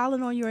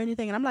 piling on you or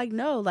anything. And I'm like,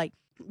 no, like,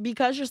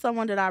 because you're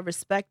someone that I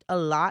respect a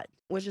lot,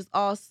 which is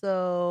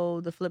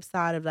also the flip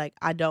side of like,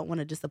 I don't want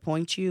to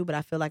disappoint you, but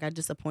I feel like I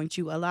disappoint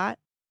you a lot.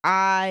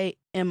 I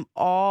am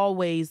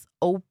always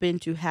open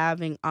to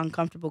having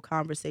uncomfortable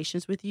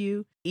conversations with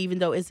you, even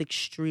though it's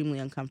extremely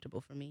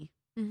uncomfortable for me.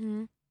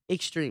 Mm-hmm.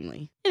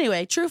 Extremely.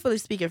 Anyway, truthfully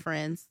speaking,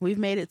 friends, we've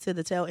made it to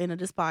the tail end of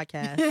this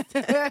podcast.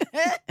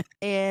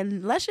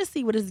 And let's just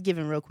see what it's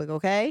giving real quick,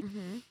 okay?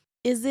 Mm-hmm.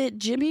 Is it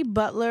Jimmy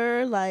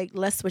Butler? Like,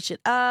 let's switch it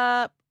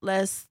up.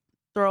 Let's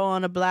throw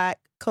on a black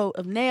coat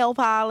of nail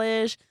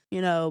polish.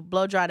 You know,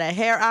 blow dry that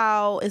hair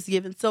out. It's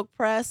giving silk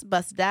press,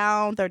 bust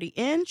down,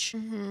 30-inch.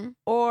 Mm-hmm.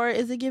 Or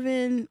is it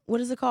giving, what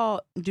is it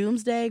called?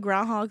 Doomsday,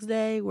 Groundhog's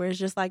Day, where it's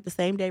just like the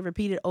same day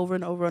repeated over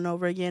and over and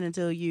over again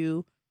until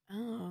you,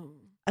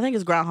 I think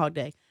it's Groundhog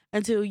Day,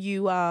 until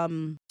you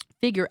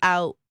figure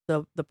out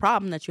the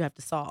problem that you have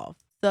to solve.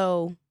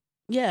 So,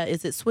 yeah,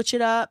 is it switch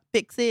it up,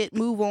 fix it,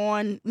 move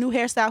on, new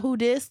hairstyle, who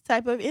dis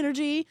type of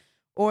energy?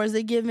 Or is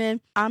it giving,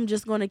 I'm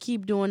just going to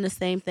keep doing the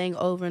same thing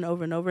over and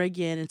over and over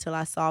again until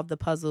I solve the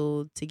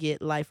puzzle to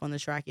get life on the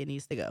track it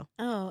needs to go?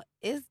 Oh,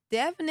 it's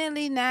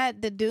definitely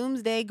not the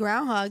Doomsday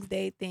Groundhog's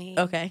Day thing.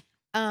 Okay.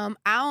 I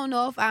don't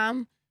know if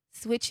I'm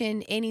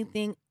switching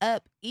anything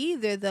up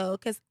either, though,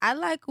 because I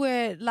like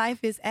where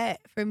life is at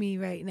for me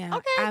right now.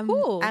 Okay,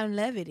 cool. I'm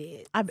loving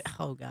it.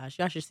 Oh, gosh.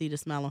 Y'all should see the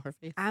smile on her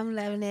face. I'm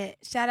loving it.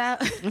 Shout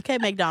out. Okay,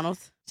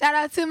 McDonald's. Shout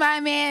out to my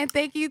man.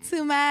 Thank you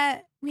to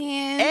my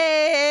man.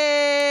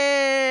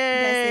 Hey!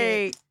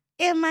 That's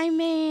it. And my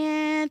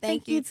man.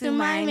 Thank you to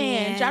my man.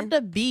 man. Drop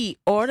the beat.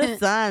 Or the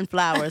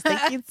sunflowers.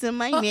 Thank you to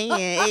my man.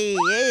 Hey,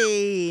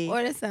 hey.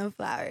 Or the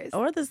sunflowers.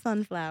 Or the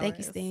sunflowers. Thank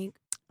you, Stink.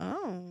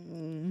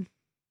 Oh.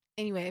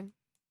 Anyway,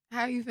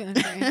 how are you feeling,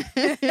 friend?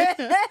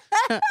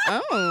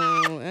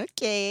 Oh,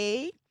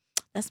 okay.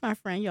 That's my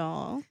friend,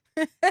 y'all.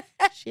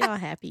 She all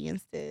happy and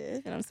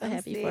stuff. And I'm so I'm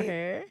happy sick. for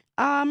her.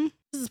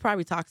 This is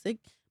probably toxic.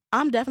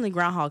 I'm definitely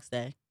Groundhog's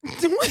Day.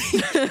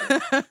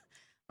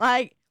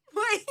 Like,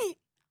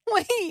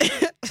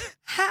 Wait.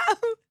 How?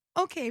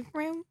 Okay,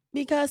 friend.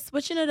 because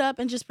switching it up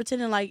and just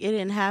pretending like it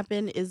didn't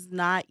happen is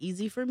not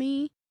easy for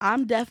me.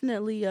 I'm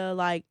definitely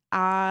like,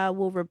 I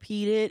will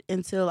repeat it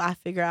until I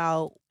figure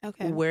out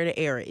Okay. where the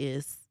error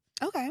is,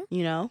 Okay.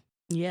 you know?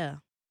 Yeah.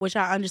 Which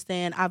I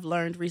understand I've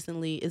learned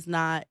recently is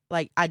not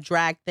like I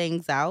drag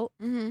things out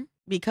Mm-hmm.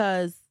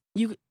 because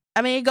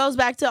it goes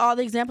back to all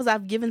the examples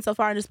I've given so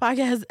far in this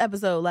podcast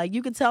episode. Like,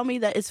 you can tell me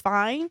that it's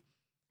fine.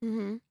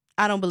 Mm-hmm.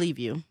 I don't believe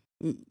you.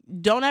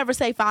 Don't ever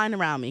say fine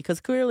around me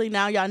because clearly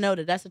now y'all know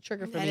that that's a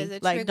trigger for That me. is a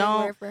Like, trigger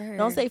word for her.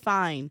 don't say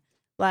fine.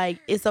 Like,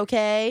 it's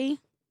okay.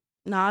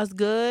 Nah, it's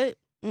good.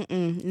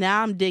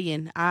 Now I'm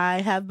digging.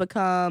 I have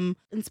become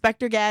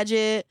Inspector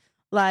Gadget,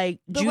 like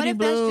But Judy what if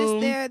Bloom.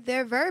 that's just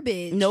their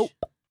verbiage? Nope.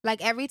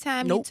 Like every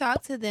time you Nope.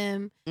 talk to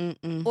them,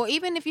 Mm-mm. or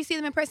even if you see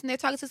them in person, they're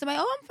talking to somebody.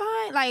 Oh, I'm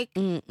fine. Like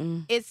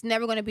Mm-mm. it's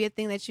never going to be a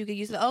thing that you could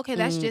use. Like, okay,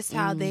 that's just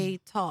how Mm-mm. they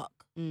talk.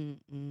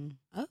 Mm-mm.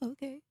 Oh,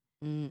 okay.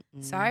 Mm-mm.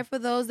 Sorry for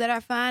those that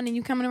are fine and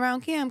you coming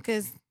around Kim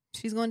because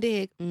she's going to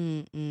dig.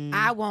 Mm-mm.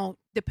 I won't,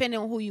 depending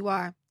on who you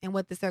are and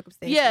what the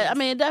circumstance. Yeah, is. I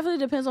mean, it definitely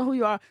depends on who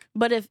you are.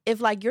 But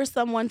if like you're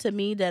someone to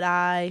me that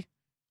I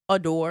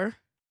adore,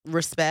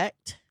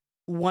 respect,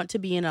 want to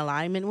be in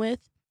alignment with,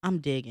 I'm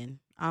digging.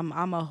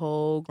 I'm a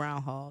whole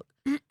groundhog.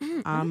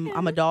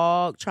 I'm a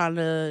dog trying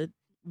to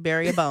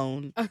bury a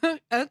bone.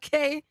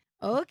 Okay,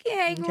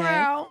 Okay.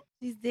 girl.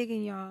 She's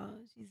digging, y'all.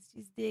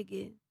 She's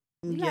digging.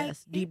 We like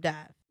Yes, it. deep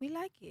dive. We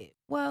like it.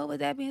 Well, with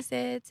that being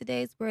said,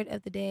 today's word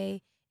of the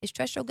day is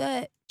trust your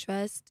gut.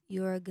 Trust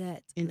your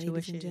gut, ladies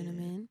Intuition. and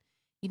gentlemen.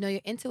 You know,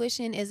 your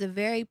intuition is a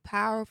very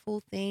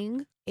powerful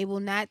thing. It will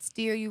not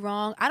steer you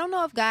wrong. I don't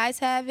know if guys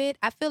have it.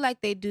 I feel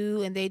like they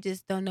do, and they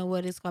just don't know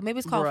what it's called. Maybe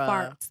it's called Bruh.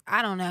 farts.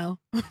 I don't know.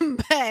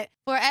 But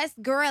for us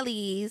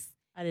girlies,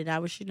 I did not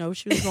know where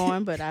she was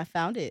going, but I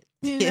found it.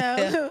 you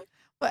know,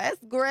 for us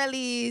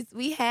girlies,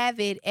 we have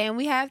it, and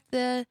we have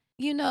to,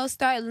 you know,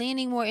 start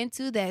leaning more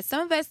into that.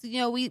 Some of us, you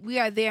know, we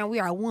are there and we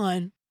are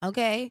one.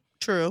 Okay,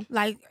 True.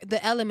 like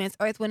the elements,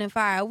 earth, wind, and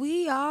fire.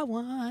 We are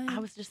one. I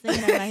was just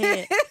singing that in my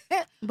head,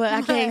 but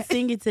I can't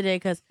sing it today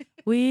because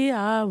we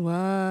are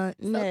one.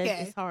 It's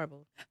okay. It's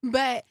horrible.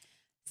 But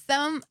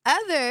some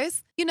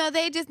others, you know,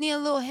 they just need a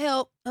little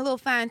help, a little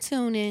fine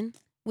tuning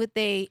with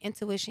their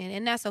intuition,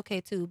 and that's okay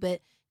too.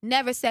 But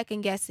never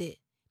second guess it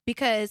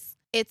because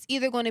it's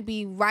either going to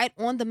be right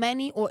on the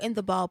money or in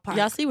the ballpark.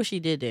 Y'all see what she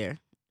did there?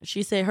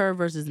 She said her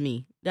versus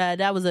me.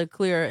 That was a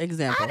clear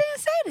example. I didn't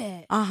say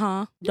that.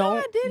 Uh-huh. No,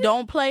 I didn't.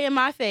 Don't play in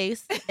my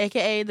face,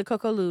 aka the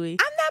Coco Louie.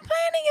 I'm not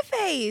playing in your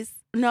face.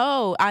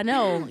 No, I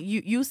know.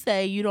 You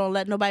say you don't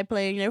let nobody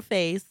play in your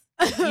face.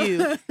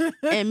 You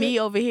and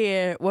me over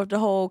here with the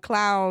whole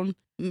clown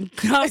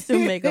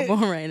costume makeup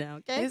on right now.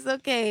 Okay. It's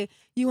okay.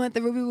 You want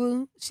the Ruby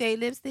Woo shade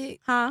lipstick?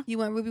 Huh? You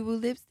want Ruby Woo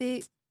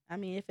lipstick? I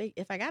mean,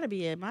 if I gotta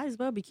be, it might as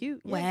well be cute.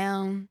 Yeah.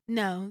 Well,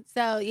 no.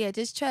 So yeah,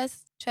 just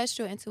trust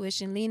your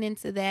intuition, lean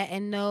into that,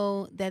 and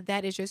know that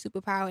that is your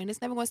superpower, and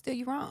it's never going to steer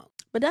you wrong.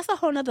 But that's a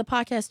whole nother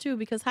podcast too,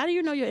 because how do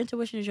you know your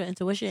intuition is your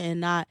intuition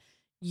and not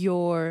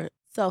your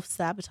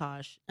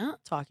self-sabotage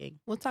talking?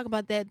 We'll talk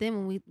about that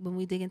then when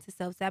we dig into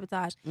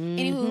self-sabotage. Mhm.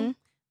 Anywho,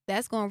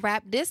 that's going to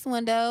wrap this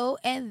one though,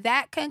 and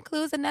that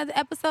concludes another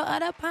episode of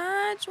the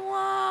Punch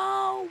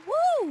Wall.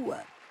 Woo!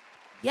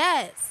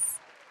 Yes.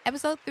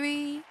 Episode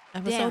 3.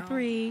 Episode down.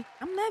 3.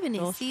 I'm loving it.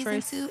 Dos, Season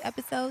tres. 2,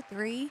 episode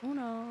 3.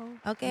 Uno.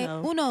 Okay.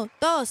 No. 1,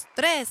 2,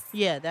 3.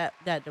 Yeah,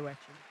 that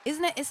direction.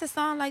 Isn't it? It's a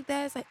song like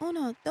that. It's like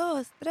uno,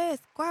 dos, tres,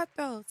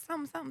 cuatro,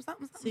 something.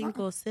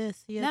 Cinco,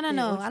 seis, siete, No.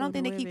 ocho, I don't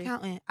think they keep nueve.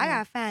 counting. I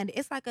gotta find it.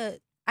 It's like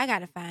I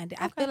gotta find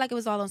it. I feel like it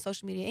was all on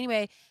social media.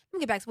 Anyway, let me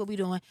get back to what we're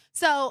doing.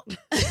 So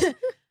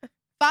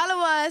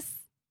follow us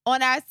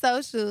on our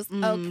socials,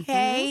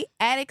 okay?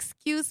 At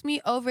Excuse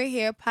Me Over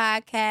Here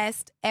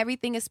podcast.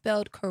 Everything is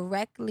spelled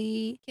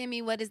correctly.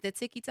 Kimmy, what is the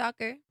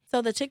TikToker?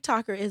 So the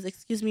TikToker is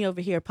Excuse Me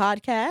Over Here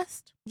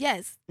podcast.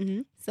 Yes.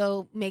 Mhm.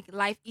 So make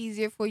life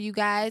easier for you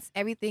guys.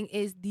 Everything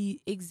is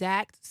the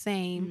exact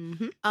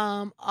same.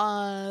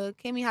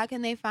 Kimmy, how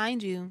can they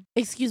find you?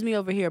 Excuse Me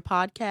Over Here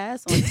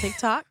podcast on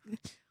TikTok,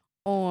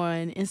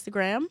 on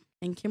Instagram,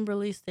 and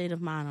Kimberly State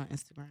of Mind on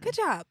Instagram. Good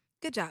job.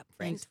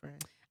 Thanks,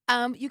 friend.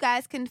 You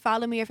guys can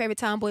follow me, your favorite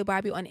tomboy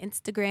Barbie, on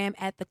Instagram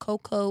at the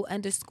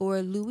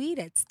Coco_Louie.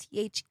 That's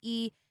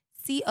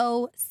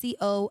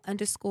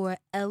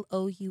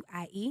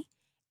THECOCO_LOUIE.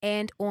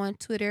 And on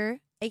Twitter,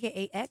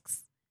 aka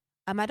X.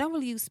 I don't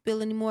really use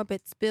Spill anymore,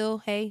 but Spill,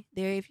 hey,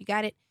 there if you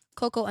got it,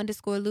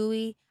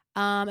 Coco_Louie.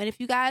 And if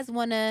you guys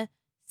want to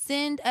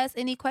send us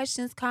any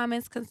questions,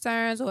 comments,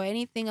 concerns, or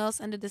anything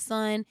else under the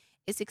sun,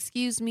 it's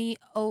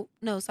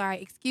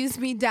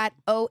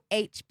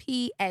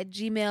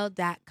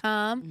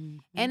excuseme.ohp@gmail.com.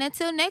 And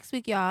until next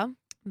week, y'all,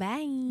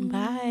 bye.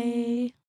 Bye.